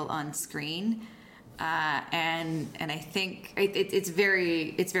natural on screen. And I think it's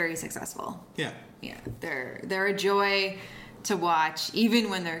very successful. Yeah. Yeah. They're a joy to watch, even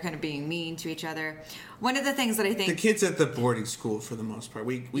when they're kind of being mean to each other. One of the things that I think... The kids at the boarding school, for the most part,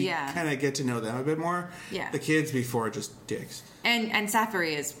 we kind of get to know them a bit more. Yeah. The kids before are just dicks. And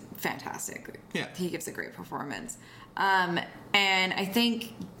Safari is fantastic. Yeah. He gives a great performance. And I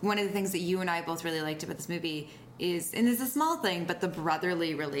think one of the things that you and I both really liked about this movie is, and it's a small thing, but the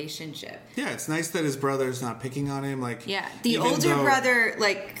brotherly relationship. Yeah, it's nice that his brother's not picking on him. The older brother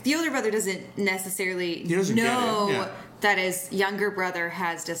doesn't necessarily know that his younger brother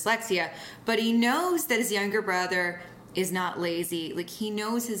has dyslexia, but he knows that his younger brother is not lazy. He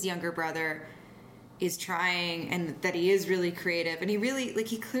knows his younger brother is trying and that he is really creative, and he really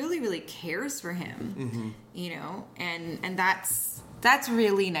he clearly really cares for him, and that's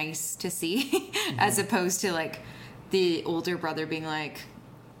really nice to see, as opposed to the older brother being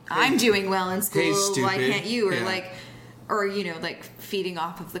I'm doing well in school. Hey, stupid. Why can't you? Or Yeah. or feeding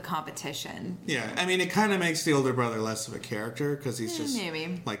off of the competition. Yeah, I mean, it kind of makes the older brother less of a character because he's just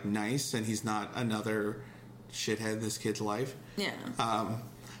maybe nice, and he's not another shithead in this kid's life. Yeah.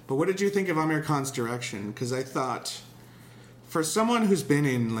 But what did you think of Amir Khan's direction? Because I thought, for someone who's been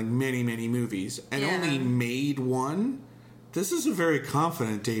in many, many movies and only made one, this is a very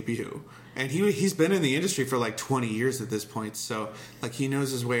confident debut. And he's been in the industry for 20 years at this point, so he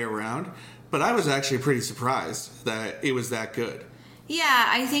knows his way around. But I was actually pretty surprised that it was that good. Yeah,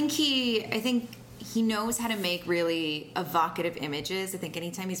 I think he knows how to make really evocative images. I think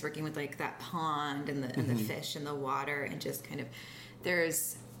anytime he's working with that pond and the fish in the water, and just kind of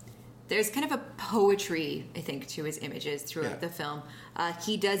there's kind of a poetry, I think, to his images throughout the film.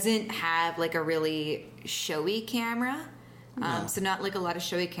 He doesn't have a really showy camera. No. So not a lot of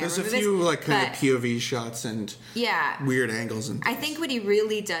showy camera There's a movements, few kind of POV shots and weird angles and things. I think what he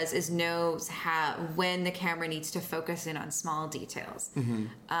really does is knows when the camera needs to focus in on small details.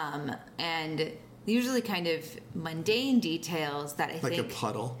 And usually kind of mundane details that I think... Like a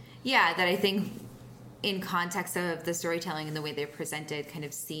puddle. Yeah, that I think in context of the storytelling and the way they're presented kind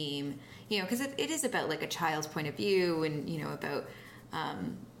of seem... because it is about a child's point of view and, about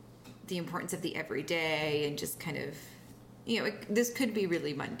the importance of the everyday and just kind of... this could be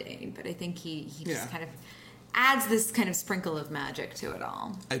really mundane, but I think he just kind of adds this kind of sprinkle of magic to it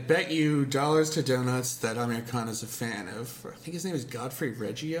all. I bet you dollars to donuts that Amir Khan is a fan of. I think his name is Godfrey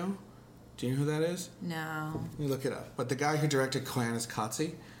Reggio. Do you know who that is? No. Let me look it up. But the guy who directed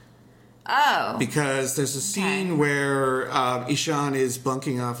Koyaanisqatsi. Oh. Because there's a scene where Ishan is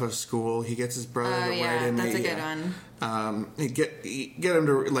bunking off of school. He gets his brother to write him that's a good one. He get him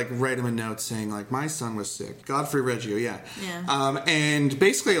to write him a note saying my son was sick. Godfrey Reggio, yeah. And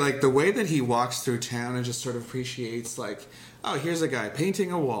basically the way that he walks through town and just sort of appreciates oh, here's a guy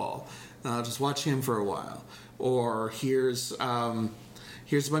painting a wall. Just watch him for a while. Or here's a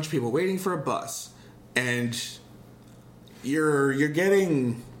bunch of people waiting for a bus, and you're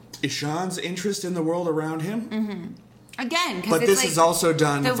getting Ishan's interest in the world around him. Mm-hmm. Again, but this is also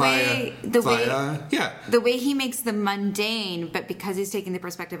done the via way he makes the mundane, but because he's taking the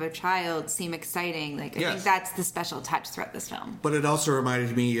perspective of a child, seem exciting. I think that's the special touch throughout this film. But it also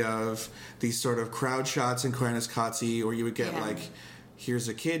reminded me of these sort of crowd shots in Koyaanisqatsi, where you would get here's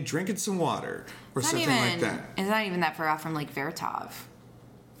a kid drinking some water or something like that. It's not even that far off from Vertov.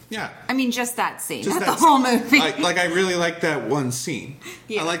 Yeah. I mean, just that scene, not the whole movie. I really like that one scene.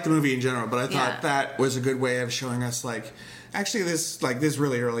 Yeah. I like the movie in general, but I thought that was a good way of showing us, actually this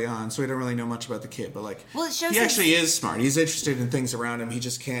really early on, so we don't really know much about the kid, but it shows he actually is smart. He's interested in things around him. He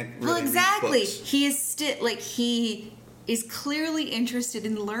just can't really read books. He is still, he is clearly interested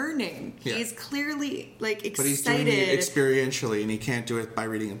in learning. Yeah. He is clearly, excited. But he's doing it experientially, and he can't do it by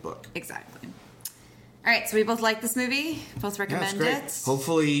reading a book. Exactly. All right, so we both like this movie. Both recommend it.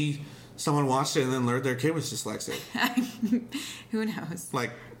 Hopefully, someone watched it and then learned their kid was dyslexic. Who knows?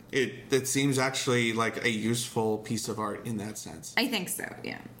 It seems actually like a useful piece of art in that sense. I think so.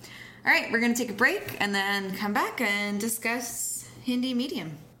 Yeah. All right, we're gonna take a break and then come back and discuss Hindi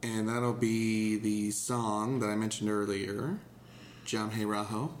medium. And that'll be the song that I mentioned earlier, Jam Hai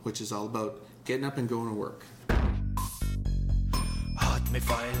Raho, which is all about getting up and going to work. हाथ में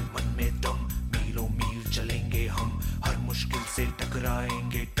file मन में दम मीलों मील चलेंगे हम हर मुश्किल से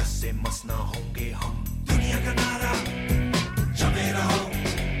टकराएंगे टस से मस ना होंगे हम दुनिया का नारा जमे रहो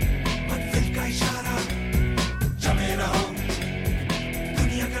मंजिल का इशारा जमे रहो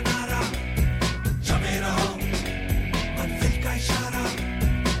दुनिया का नारा जमे रहो मंजिल का इशारा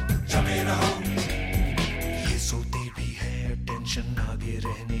जमे रहो ये सोते भी है टेंशन आगे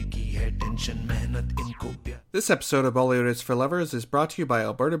रहने की है टेंशन मेहनत इनको प्यार. This episode of Bollywood is for Lovers is brought to you by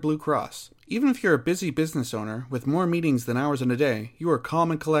Alberta Blue Cross. Even if you're a busy business owner with more meetings than hours in a day, you are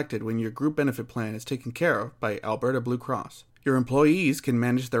calm and collected when your group benefit plan is taken care of by Alberta Blue Cross. Your employees can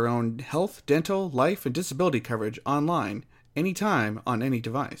manage their own health, dental, life, and disability coverage online, anytime, on any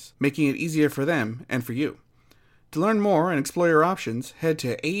device, making it easier for them and for you. To learn more and explore your options, head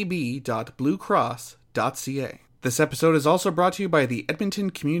to ab.bluecross.ca. This episode is also brought to you by the Edmonton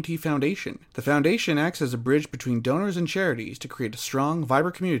Community Foundation. The foundation acts as a bridge between donors and charities to create a strong,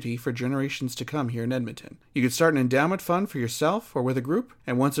 vibrant community for generations to come here in Edmonton. You can start an endowment fund for yourself or with a group,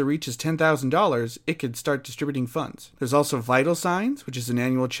 and once it reaches $10,000, it can start distributing funds. There's also Vital Signs, which is an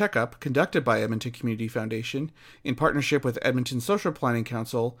annual checkup conducted by Edmonton Community Foundation in partnership with Edmonton Social Planning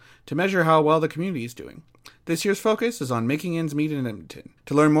Council to measure how well the community is doing. This year's focus is on making ends meet in Edmonton.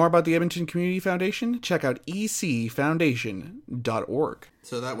 To learn more about the Edmonton Community Foundation, check out ecfoundation.org.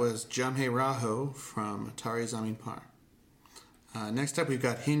 So that was Jam Hai Raho from Taare Zameen Par. Next up, we've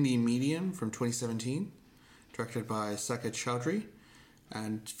got Hindi Medium from 2017, directed by Saket Chaudhry,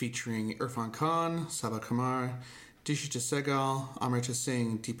 and featuring Irfan Khan, Saba Kumar, Dishita Segal, Amrita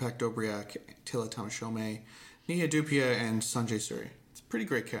Singh, Deepak Dobryak, Tila Tamashome, Neha Dupia, and Sanjay Suri. It's a pretty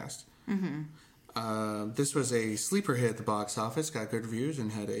great cast. This was a sleeper hit at the box office, got good reviews,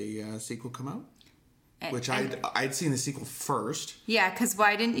 and had a sequel come out. Which I'd seen the sequel first. Yeah, because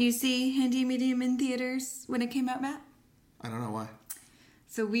why didn't you see Hindi Medium in theaters when it came out, Matt? I don't know why.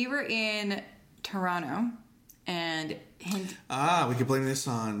 So we were in Toronto, and we could blame this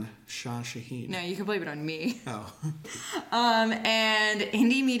on Shah Shaheen. No, you can blame it on me. Oh. And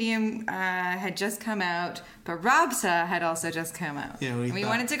Hindi Medium had just come out, but Rabta had also just come out. Yeah, we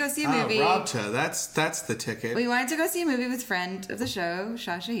wanted to go see a movie. Rabta, that's the ticket. We wanted to go see a movie with friend of the show,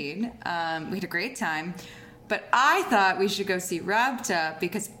 Shah Shaheen. We had a great time, but I thought we should go see Rabta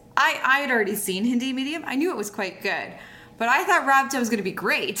because I had already seen Hindi Medium. I knew it was quite good. But I thought Rabta was going to be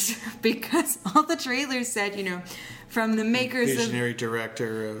great because all the trailers said, from the makers Visionary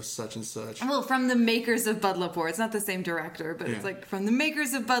director of such and such. Well, from the makers of Badlapur. It's not the same director, but it's like from the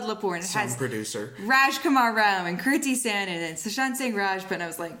makers of Badlapur. And it has producer. Raj Kumar Rao and Kriti Sanon and Sushant Singh Rajput. And I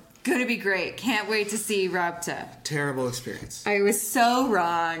was like, gonna be great. Can't wait to see Rabta. Terrible experience. I was so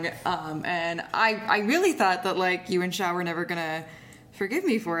wrong. And I really thought that you and Shah were never gonna forgive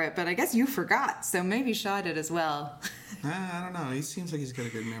me for it, but I guess you forgot. So maybe Shah did as well. I don't know. He seems like he's got a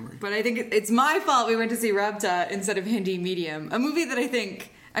good memory. But I think it's my fault we went to see Rabta instead of Hindi Medium. A movie that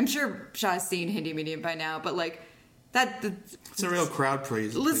I'm sure Shah's seen Hindi Medium by now, but it's a real crowd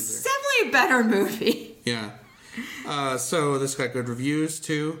pleaser. It's definitely a better movie. Yeah. So this got good reviews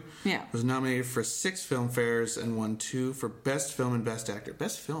too. Yeah. Was nominated for 6 filmfares and won 2 for Best Film and Best Actor.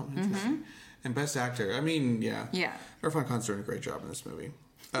 Best Film, interesting. And Best Actor. I mean, yeah. Yeah. Irfan Khan's doing a great job in this movie.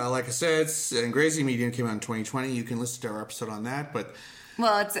 Like I said, Hindi Medium came out in 2020. You can listen to our episode on that, but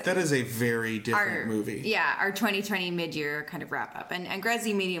that is a very different movie. Yeah, our 2020 mid-year kind of wrap-up. And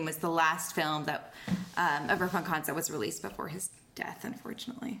Hindi Medium was the last film that of Irfan Khan's that was released before his death,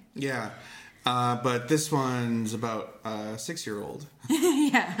 unfortunately. Yeah. But this one's about a 6-year-old.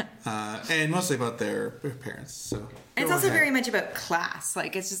 Yeah. And mostly about their parents. So it's also very much about class.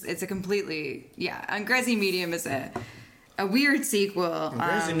 It's a completely, Hindi Medium is a weird sequel.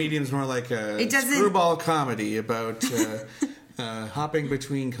 Hindi Medium's more like a screwball comedy about hopping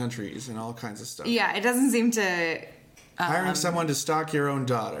between countries and all kinds of stuff. Yeah, it doesn't seem to... hiring someone to stalk your own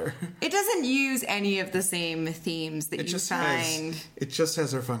daughter. It doesn't use any of the same themes that you find... It just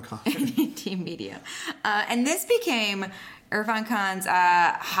has Irfan Khan. In Hindi Medium. And this became Irfan Khan's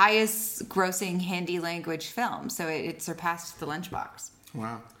highest grossing Hindi language film. So it surpassed The Lunchbox.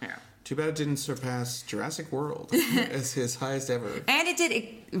 Wow. Yeah. Too bad it didn't surpass Jurassic World as his highest ever. And it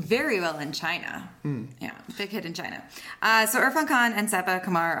did very well in China. Yeah, big hit in China. So Irfan Khan and Saba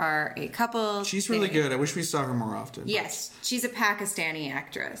Kumar are a couple. She's really good. I wish we saw her more often. Yes, she's a Pakistani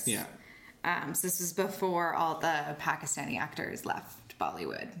actress. Yeah. So this was before all the Pakistani actors left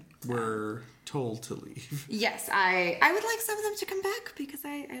Bollywood. Were told to leave. Yes, I would like some of them to come back because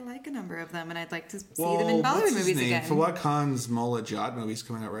I like a number of them and I'd like to see them in Bollywood movies again. Fawad Khan's Mola Jad movie's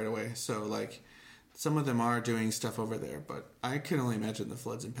coming out right away. So some of them are doing stuff over there, but I can only imagine the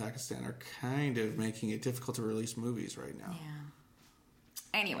floods in Pakistan are kind of making it difficult to release movies right now. Yeah.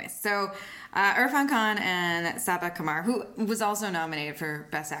 Anyway, so Irfan Khan and Saba Kumar, who was also nominated for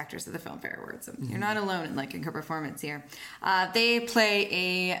Best Actress at the Filmfare Awards. So you're not alone in liking her performance here. They play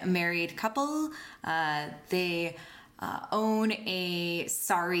a married couple. They own a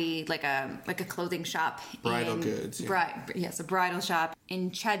sari, like a clothing shop. Bridal goods. Yeah. Yes, a bridal shop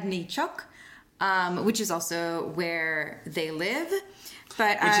in Chandni Chowk, which is also where they live.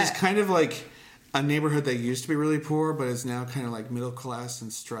 But which is kind of like a neighborhood that used to be really poor, but is now kind of like middle class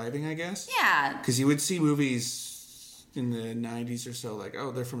and striving, I guess. Yeah. Because you would see movies in the 90s or so,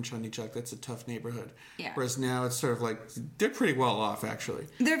 they're from Chandni Chowk, that's a tough neighborhood. Yeah. Whereas now it's sort of they're pretty well off, actually.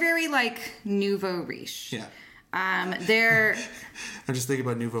 They're very nouveau riche. Yeah. They're... I'm just thinking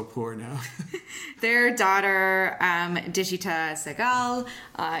about nouveau poor now. Their daughter, Dishita Segal,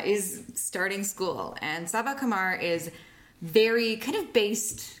 is starting school, and Saba Kumar is very kind of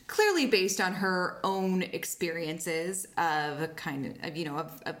clearly based on her own experiences of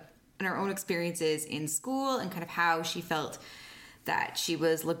her own experiences in school and kind of how she felt that she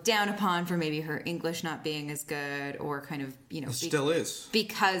was looked down upon for maybe her English not being as good, or kind of, still is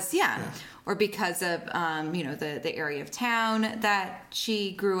because or because of the area of town that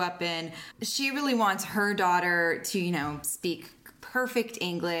she grew up in. She really wants her daughter to speak perfect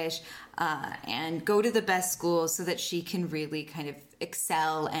English and go to the best schools so that she can really kind of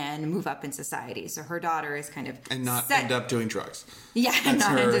excel and move up in society. So her daughter is kind of and not end up doing drugs. Yeah, That's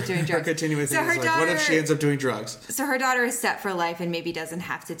not her, end up doing drugs. Her continuing thing is daughter, what if she ends up doing drugs? So her daughter is set for life and maybe doesn't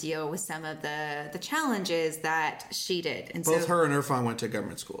have to deal with some of the challenges that she did. And both her and Irfan went to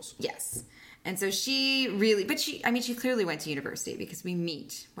government schools. Yes. And so she clearly went to university because we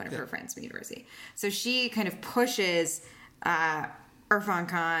meet one of her friends from university. So she kind of pushes Irfan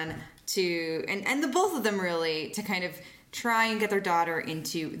Khan to, and the both of them really, to kind of try and get their daughter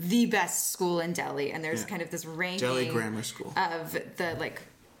into the best school in Delhi. And there's kind of this ranking Delhi Grammar School of the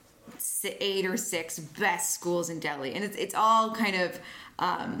 8 or 6 best schools in Delhi. And it's all kind of...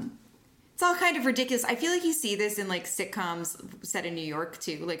 it's all kind of ridiculous. I feel like you see this in sitcoms set in New York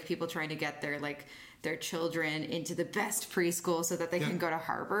too, like people trying to get their children into the best preschool so that they can go to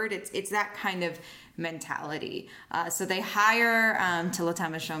Harvard. It's that kind of mentality. So they hire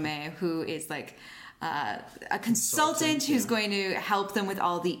Tilatama Shomei, who is a consultant who's going to help them with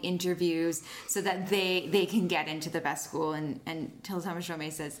all the interviews so that they can get into the best school. And Tilatama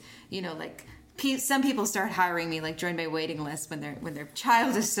Shomei says, some people start hiring me, join my waiting list when their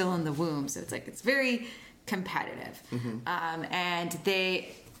child is still in the womb. So it's very competitive. Mm-hmm. And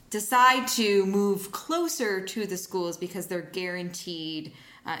they decide to move closer to the schools because they're guaranteed,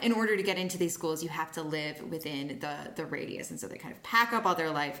 in order to get into these schools, you have to live within the radius. And so they kind of pack up all their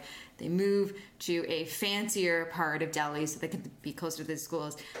life. They move to a fancier part of Delhi so they can be closer to the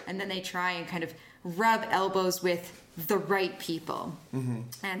schools. And then they try and kind of rub elbows with the right people. Mm-hmm.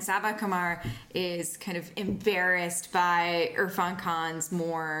 And Sabah Kumar is kind of embarrassed by Irfan Khan's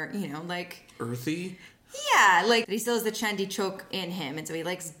more, earthy? Yeah, he still has the Chandi Chok in him, and so he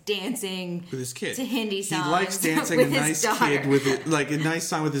likes dancing with his kid to Hindi songs. He likes dancing with a nice kid with it, a nice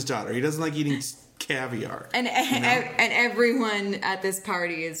song with his daughter. He doesn't like eating caviar. And everyone at this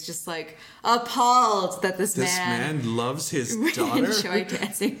party is just appalled that this man loves his daughter. Enjoy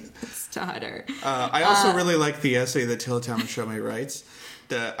dancing with his daughter. I also really like the essay that Tilatama Shomei writes.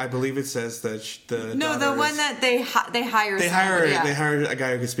 I believe it says that the one that they hire they hire a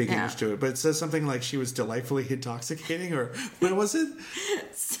guy who can speak English to it, but it says something like she was delightfully intoxicating, or what was it?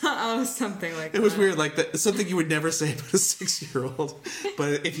 Something like that. It was weird, something you would never say about a 6-year-old,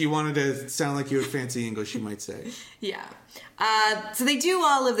 but if you wanted to sound like you had fancy English, you might say. Yeah. So they do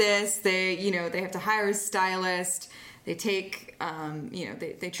all of this. They have to hire a stylist. They take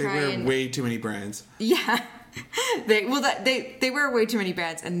they try and way too many brands. Yeah. They wear way too many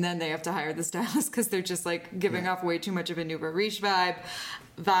brands, and then they have to hire the stylist because they're just giving off way too much of a Nouveau Riche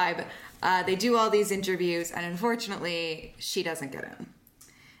vibe. They do all these interviews, and unfortunately, she doesn't get in.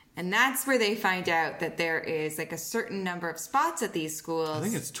 And that's where they find out that there is a certain number of spots at these schools. I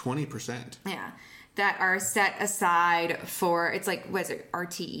think it's 20%. Yeah. That are set aside for, it's what is it,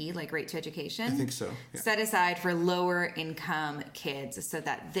 RTE, Right to Education? I think so. Yeah. Set aside for lower income kids so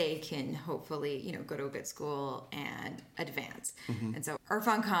that they can hopefully, go to a good school and advance. Mm-hmm. And so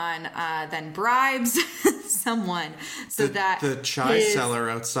Irfan Khan then bribes someone so that the chai seller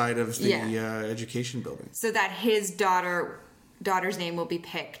outside of the education building. So that his daughter's name will be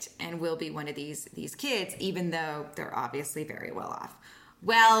picked and will be one of these kids, even though they're obviously very well off.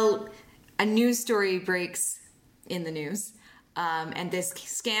 Well, a news story breaks in the news, and this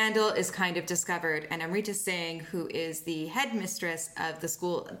scandal is kind of discovered. And Amrita Singh, who is the headmistress of the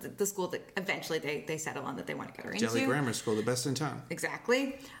school that eventually they settle on that they want to get her into. Delhi Grammar School, the best in town.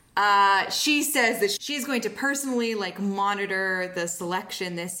 Exactly. She says that she's going to personally monitor the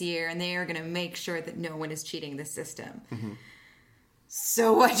selection this year, and they are going to make sure that no one is cheating the system. Mm-hmm.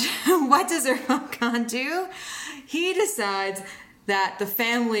 So what does Irfan Khan do? He decides that the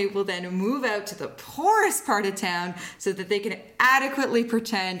family will then move out to the poorest part of town so that they can adequately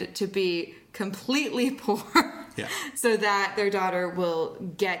pretend to be completely poor. Yeah. So that their daughter will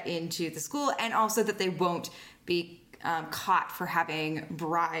get into the school, and also that they won't be caught for having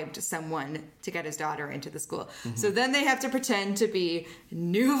bribed someone to get his daughter into the school. Mm-hmm. So then they have to pretend to be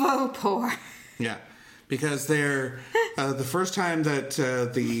nouveau poor. Yeah. Because they're the first time that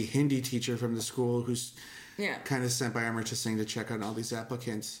the Hindi teacher from the school, who's kind of sent by Amrita Singh to check on all these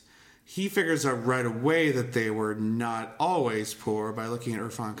applicants, he figures out right away that they were not always poor by looking at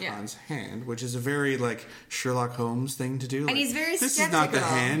Irfan Khan's hand, which is a very Sherlock Holmes thing to do. And he's very this skeptical. Is not the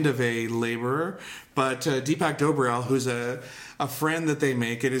hand of a laborer, but Deepak Dobrel, who's a friend that they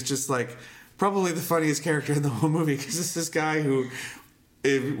make, it is just probably the funniest character in the whole movie, because it's this guy who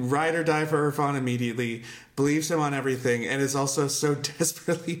ride or die for Irfan immediately, believes him on everything, and is also so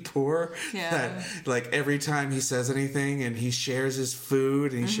desperately poor that every time he says anything and he shares his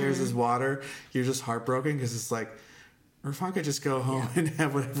food and he shares his water, you're just heartbroken, because it's Irfan could just go home and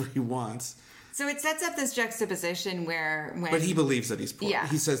have whatever he wants. So it sets up this juxtaposition where But he believes that he's poor. Yeah.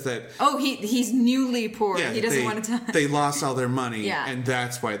 He says that... Oh, he's newly poor. Yeah, he doesn't want to... They lost all their money, Yeah. and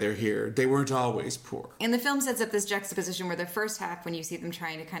that's why they're here. They weren't always poor. And the film sets up this juxtaposition where the first half, when you see them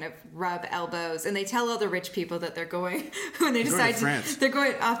trying to kind of rub elbows, and they tell all the rich people that they're going... when they decide they're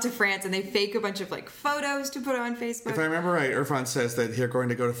going off to France, and they fake a bunch of, like, photos to put on Facebook. If I remember right, Irfan says that they're going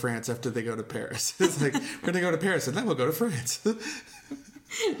to go to France after they go to Paris. It's like, we're going to go to Paris, and then we'll go to France.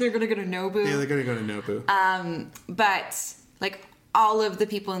 They're going to go to Nobu. Yeah, they're going to go to Nobu. But, like, all of the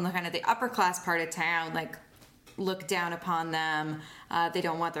people in the kind of the upper class part of town, like, look down upon them. They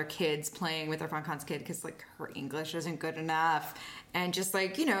don't want their kids playing with Irfan Khan's kid because, like, her English isn't good enough. And just,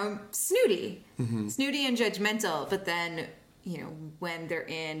 like, you know, snooty. Mm-hmm. Snooty and judgmental. But then, you know, when they're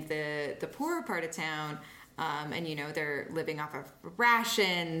in the poorer part of town, and, you know, they're living off of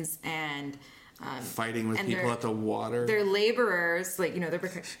rations and... fighting with people at the water. They're laborers, like, you know,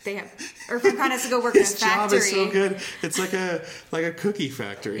 they have... Irfan Khan has to go work in a factory. His job is so good. It's like a cookie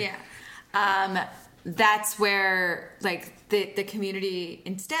factory. Yeah. That's where, like, the community,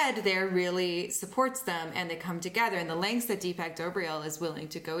 instead, there really supports them, and they come together. And the lengths that Deepak Dobriyal is willing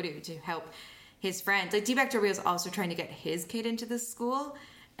to go to help his friends. Like, Deepak Dobriyal is also trying to get his kid into this school,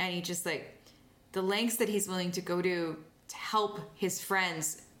 and he just, like, the lengths that he's willing to go to help his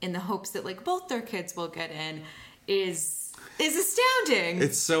friends in the hopes that, like, both their kids will get in is astounding.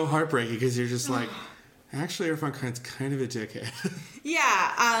 It's so heartbreaking because you're just like, actually, Irfan Khan's kind of a dickhead.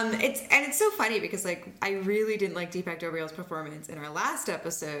 Yeah, it's so funny because, like, I really didn't like Deepak Dobriyal's performance in our last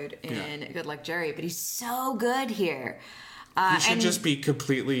episode in Good Luck Jerry, but he's so good here. He should just be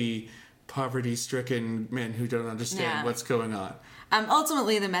completely poverty-stricken men who don't understand what's going on.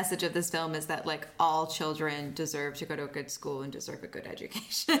 Ultimately, the message of this film is that, like, all children deserve to go to a good school and deserve a good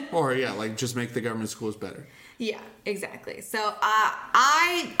education. Or, yeah, like, just make the government schools better. Yeah, exactly. So,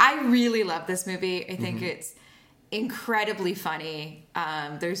 I really love this movie. I think it's incredibly funny.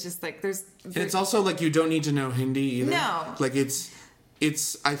 There's just, like, there's... It's also, like, you don't need to know Hindi either. No. Like, it's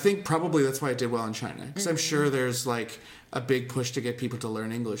I think probably that's why it did well in China. Because I'm sure there's, like, a big push to get people to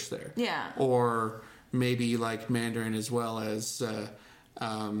learn English there. Yeah. Or... maybe like Mandarin as well as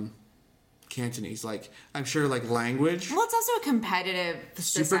Cantonese. Like, I'm sure, like, language. Well, it's also a competitive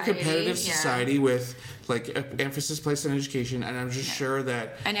society. Super competitive society with, like, emphasis placed on education. And I'm just sure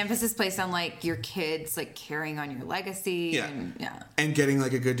that... an emphasis placed on, like, your kids, like, carrying on your legacy. Yeah. And, and getting,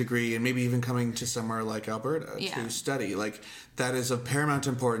 like, a good degree and maybe even coming to somewhere like Alberta to study. Like, that is of paramount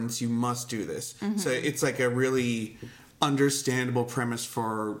importance. You must do this. Mm-hmm. So it's, like, a really understandable premise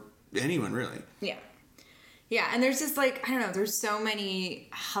for anyone, really. Yeah. Yeah, and there's just, like, I don't know, there's so many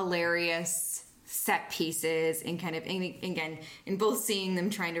hilarious set pieces and kind of, again, in both seeing them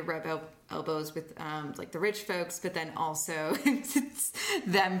trying to rub elbows with, like, the rich folks, but then also it's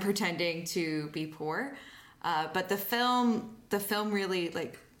them pretending to be poor. But the film really,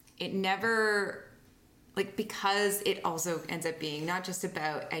 like, it never, like, because it also ends up being not just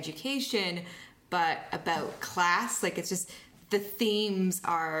about education, but about class. Like, it's just, the themes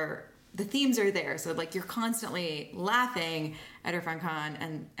are there. So, like, you're constantly laughing at Irfan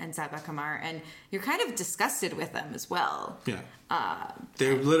Khan and Sabah Kamar, and you're kind of disgusted with them as well. Yeah.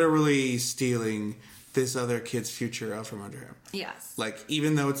 They're literally stealing this other kid's future out from under him. Yes. Like,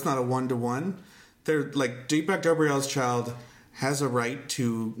 even though it's not a one-to-one, they're, like, Deepak Dobriyal's child has a right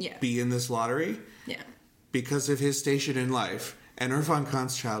to be in this lottery. Yeah. Because of his station in life. And Irfan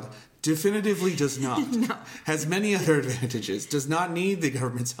Khan's child definitively does not. No. Has many other advantages. Does not need the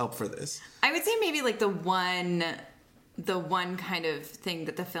government's help for this. I would say maybe, like, the one kind of thing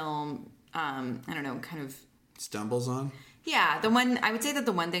that the film, I don't know, kind of... stumbles on? Yeah, I would say that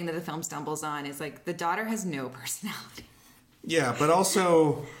the one thing that the film stumbles on is, like, the daughter has no personality. Yeah, but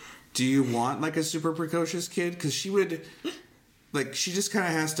also, do you want, like, a super precocious kid? Because she would... like, she just kind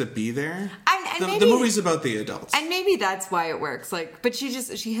of has to be there. And the movie's about the adults. And maybe that's why it works. Like, but she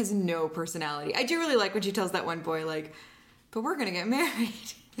has no personality. I do really like when she tells that one boy, like, but we're going to get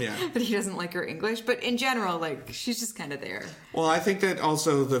married. Yeah. But he doesn't like her English. But in general, like, she's just kind of there. Well, I think that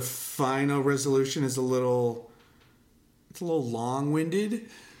also the final resolution is a little long-winded.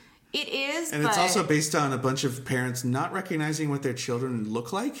 It is, and it's also based on a bunch of parents not recognizing what their children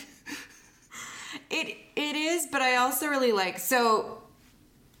look like. It is, but I also really like... So,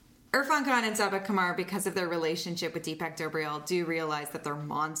 Irfan Khan and Sabah Kamar, because of their relationship with Deepak Dobriyal, do realize that they're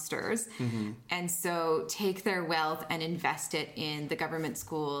monsters. Mm-hmm. And so take their wealth and invest it in the government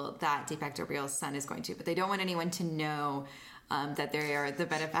school that Deepak Dobriyal's son is going to. But they don't want anyone to know that they are the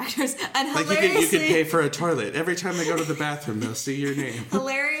benefactors. And like, you could pay for a toilet. Every time they go to the bathroom, they'll see your name.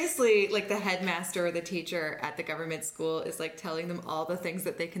 seriously, like the headmaster or the teacher at the government school is like telling them all the things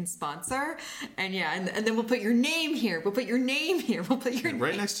that they can sponsor. And and then we'll put your name here. We'll put your name here. We'll put your name.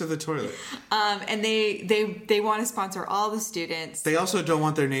 Right next to the toilet. And they want to sponsor all the students. They also don't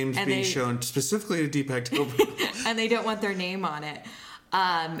want their names being shown specifically to Deepak Chopra. And they don't want their name on it.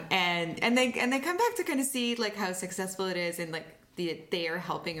 And they come back to kind of see like how successful it is, and like they are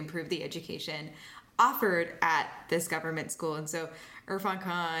helping improve the education offered at this government school. And so Irfan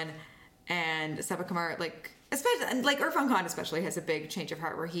Khan and Sabah Kumar, Irfan Khan especially has a big change of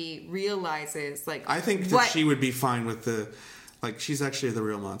heart where he realizes I think that she would be fine with she's actually the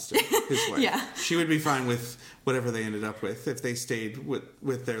real monster, his wife. Yeah. She would be fine with whatever they ended up with if they stayed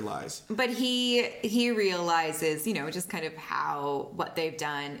with their lies. But he realizes, just kind of how what they've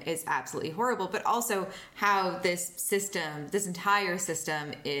done is absolutely horrible, but also how this entire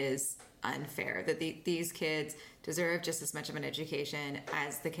system is unfair, that these kids deserve just as much of an education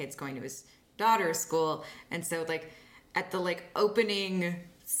as the kids going to his daughter's school. And so at the opening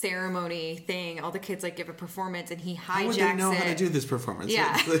ceremony thing, all the kids give a performance, and he hijacks it. How would they know how to do this performance?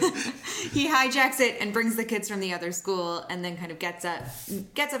 Yeah. He hijacks it and brings the kids from the other school, and then kind of gets up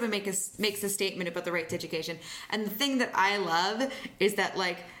and makes a statement about the right to education. And the thing that I love is that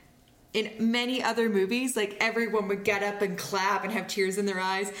in many other movies, everyone would get up and clap and have tears in their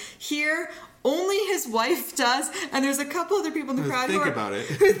eyes. Here, only his wife does, and there's a couple other people in the crowd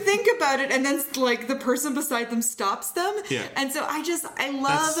who think about it, and then the person beside them stops them. Yeah. And so I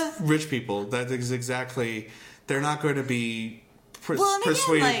love... That's rich people. That is exactly... They're not going to be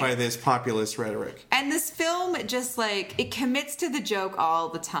persuaded by this populist rhetoric. And this film just it commits to the joke all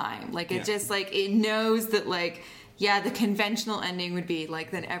the time. It knows that the conventional ending would be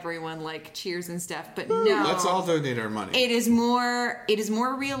then everyone cheers and stuff, but no. Let's all donate our money. It is more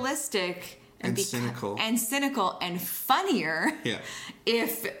realistic and cynical and funnier. Yeah.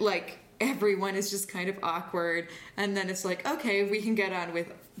 If everyone is just kind of awkward, and then it's okay, we can get on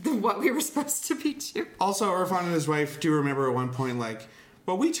with what we were supposed to be doing. Also, Irfan and his wife do remember at one point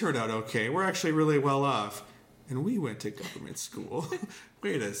well, we turned out okay. We're actually really well off. And we went to government school.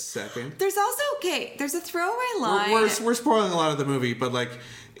 Wait a second. There's also, there's a throwaway line. We're spoiling a lot of the movie, but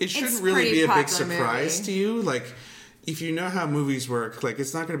it shouldn't really be a big surprise to you. If you know how movies work,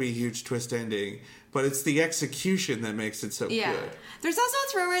 it's not going to be a huge twist ending, but it's the execution that makes it so good. There's also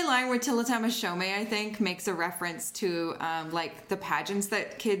a throwaway line where Tilatama Shome, I think, makes a reference to the pageants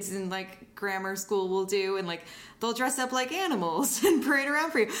that kids in grammar school will do, and they'll dress up like animals and parade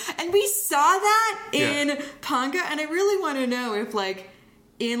around for you. And we saw that in Panga, and I really want to know if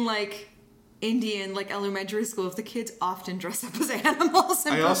in Indian elementary school, if the kids often dress up as animals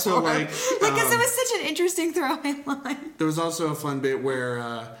and I also because it was such an interesting throwaway line. There was also a fun bit where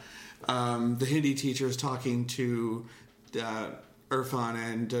the Hindi teacher is talking to Irfan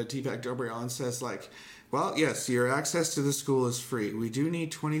and Deepak Chopra and says well, yes, your access to the school is free. We do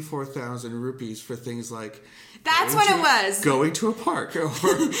need 24,000 rupees for things like... That's what it was. Going to a park. Or,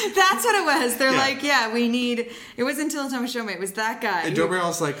 that's what it was. They're we need... It wasn't Tilatama Shome. It was that guy. And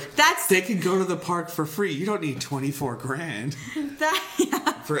Dobral's they can go to the park for free. You don't need 24 grand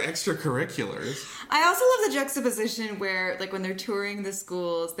for extracurriculars. I also love the juxtaposition where, when they're touring the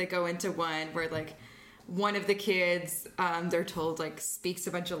schools, they go into one where, one of the kids, they're told, speaks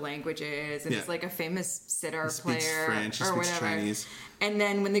a bunch of languages, and is, a famous sitar player. Speaks French, or whatever. Chinese. And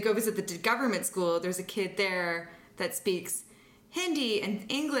then when they go visit the government school, there's a kid there that speaks Hindi and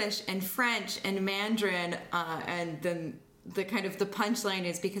English and French and Mandarin, and then the punchline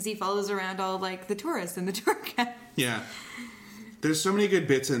is because he follows around all, the tourists and the tour guide. Yeah. There's so many good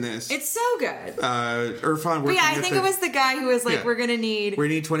bits in this. It's so good. Irfan working I think it was the guy who was we're going to need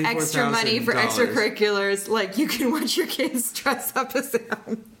extra money for extracurriculars. You can watch your kids dress up as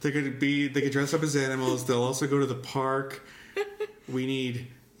animals. They could dress up as animals. They'll also go to the park. We need,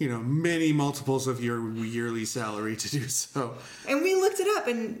 many multiples of your yearly salary to do so. And we looked it up,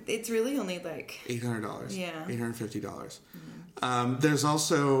 and it's really only $800. Yeah. $850. Mm-hmm. There's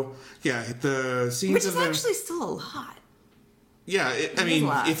also, the scenes which is actually still a lot. Yeah,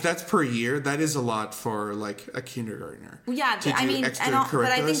 if that's per year, that is a lot for a kindergartner. Yeah, but I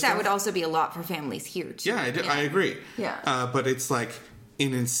think that would also be a lot for families here too. Yeah, I agree. Yeah, but it's an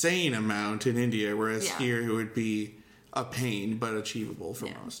insane amount in India, whereas here it would be a pain but achievable for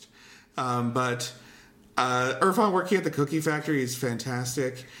most. But Irfan working at the cookie factory is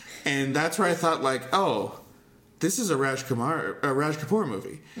fantastic, and that's where I thought this is a Raj Kapoor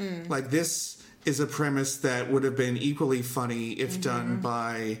movie. This is a premise that would have been equally funny if done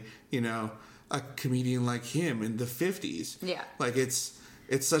by, a comedian like him in the 50s. Yeah.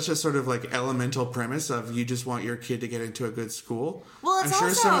 it's such a sort of like elemental premise of you just want your kid to get into a good school. Well, it's I'm sure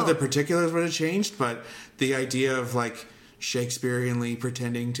also... some of the particulars would have changed, but the idea of like Shakespeareanly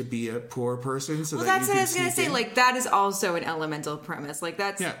pretending to be a poor person so well, that that's you what I can was gonna sneak say. in. Like, that is also an elemental premise. Like,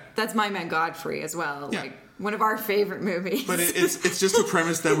 that's My Man Godfrey as well. Yeah. Like, one of our favorite movies. But it's just a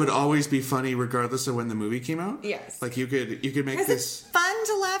premise that would always be funny regardless of when the movie came out. Yes. Like you could make because this... it's fun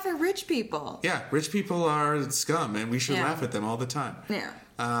to laugh at rich people. Yeah, rich people are scum, and we should laugh at them all the time. Yeah.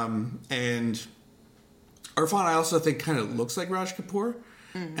 And Irfan, I also think, kind of looks like Raj Kapoor.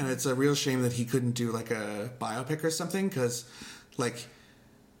 Mm. And it's a real shame that he couldn't do like a biopic or something, because like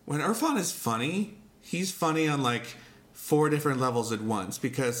when Irfan is funny, he's funny on like 4 different levels at once,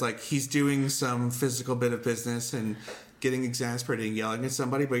 because like he's doing some physical bit of business and getting exasperated and yelling at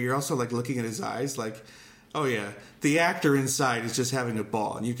somebody, but you're also like looking at his eyes like, oh yeah, the actor inside is just having a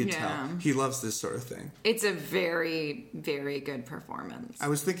ball, and you can tell he loves this sort of thing. It's a very, very good performance. I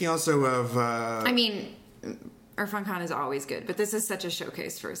was thinking also of... I mean, Irfan Khan is always good, but this is such a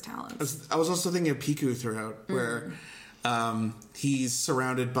showcase for his talents. I was also thinking of Piku throughout, where he's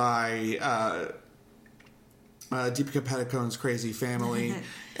surrounded by Deepika Padukone's crazy family,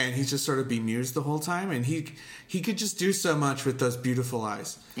 and he's just sort of bemused the whole time, and he could just do so much with those beautiful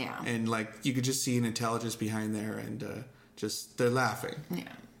eyes. Yeah. And like you could just see an intelligence behind there, and just they're laughing. Yeah.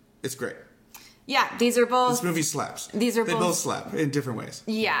 It's great. Yeah, these are both... This movie slaps. They both slap in different ways.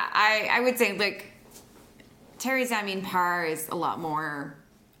 Yeah, I would say like Taare Zameen Par is a lot more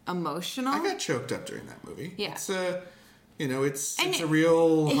emotional. I got choked up during that movie. Yeah. It's it's a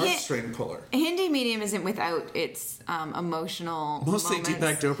real heartstring puller. Hindi medium isn't without its emotional Mostly moments.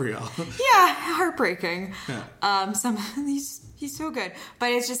 Deepak Dobrial. Yeah, heartbreaking. Yeah. He's so good, but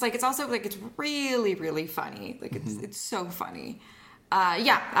it's just like it's also like it's really, really funny. Like it's so funny.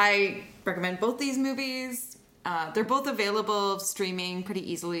 I recommend both these movies. They're both available streaming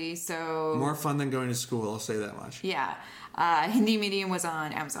pretty easily. So more fun than going to school, I'll say that much. Yeah. Hindi Medium was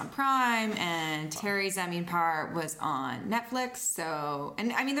on Amazon Prime, and Taare Zameen Par was on Netflix. So,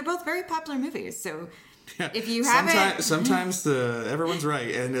 and I mean, they're both very popular movies. So, if you haven't, sometimes everyone's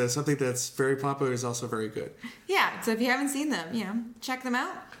right, and something that's very popular is also very good. Yeah. So, if you haven't seen them, check them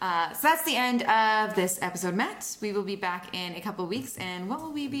out. So that's the end of this episode, Matt. We will be back in a couple of weeks, and what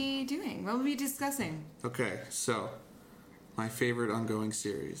will we be doing? What will we be discussing? Okay, so my favorite ongoing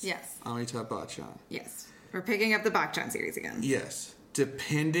series. Yes. Amitabh Bachchan. Yes. We're picking up the Bachchan series again. Yes.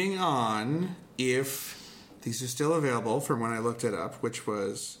 Depending on if these are still available from when I looked it up, which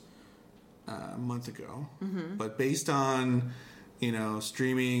was a month ago. Mm-hmm. But based on,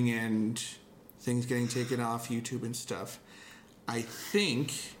 streaming and things getting taken off YouTube and stuff, I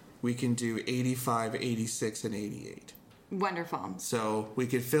think we can do 85, 86, and 88. Wonderful. So we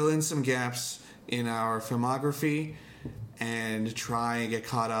could fill in some gaps in our filmography and try and get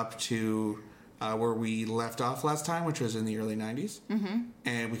caught up to where we left off last time, which was in the early 90s. Mm-hmm.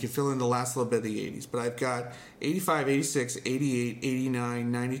 And we could fill in the last little bit of the 80s. But I've got 85, 86, 88,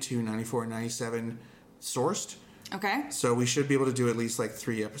 89, 92, 94, 97 sourced. Okay. So we should be able to do at least like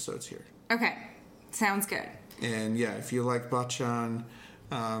 3 episodes here. Okay. Sounds good. And yeah, if you like Bachchan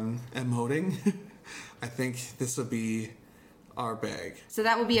emoting, I think this will be our bag. So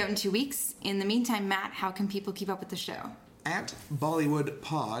that will be out in 2 weeks. In the meantime, Matt, how can people keep up with the show? At Bollywood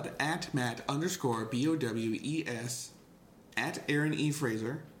Pod, at Matt _BOWES, at Aaron E.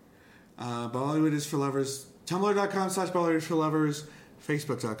 Fraser. Bollywood is for lovers. Tumblr.com/Bollywood is for lovers.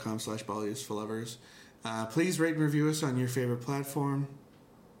 Facebook.com/Bollywood is for lovers. Please rate and review us on your favorite platform.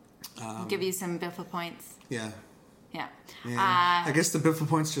 Give you some Biffle points. Yeah. Yeah. I guess the Biffle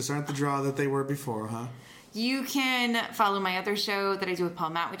points just aren't the draw that they were before, huh? You can follow my other show that I do with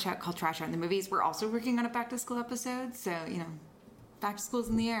Paul Matwichuk called Trash Out in the Movies. We're also working on a back-to-school episode, so, back to school's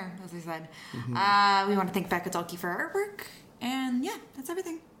in the air, as I said. Mm-hmm. We want to thank Becca Dalkey for our artwork, and yeah, that's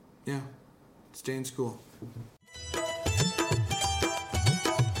everything. Yeah. Stay in school.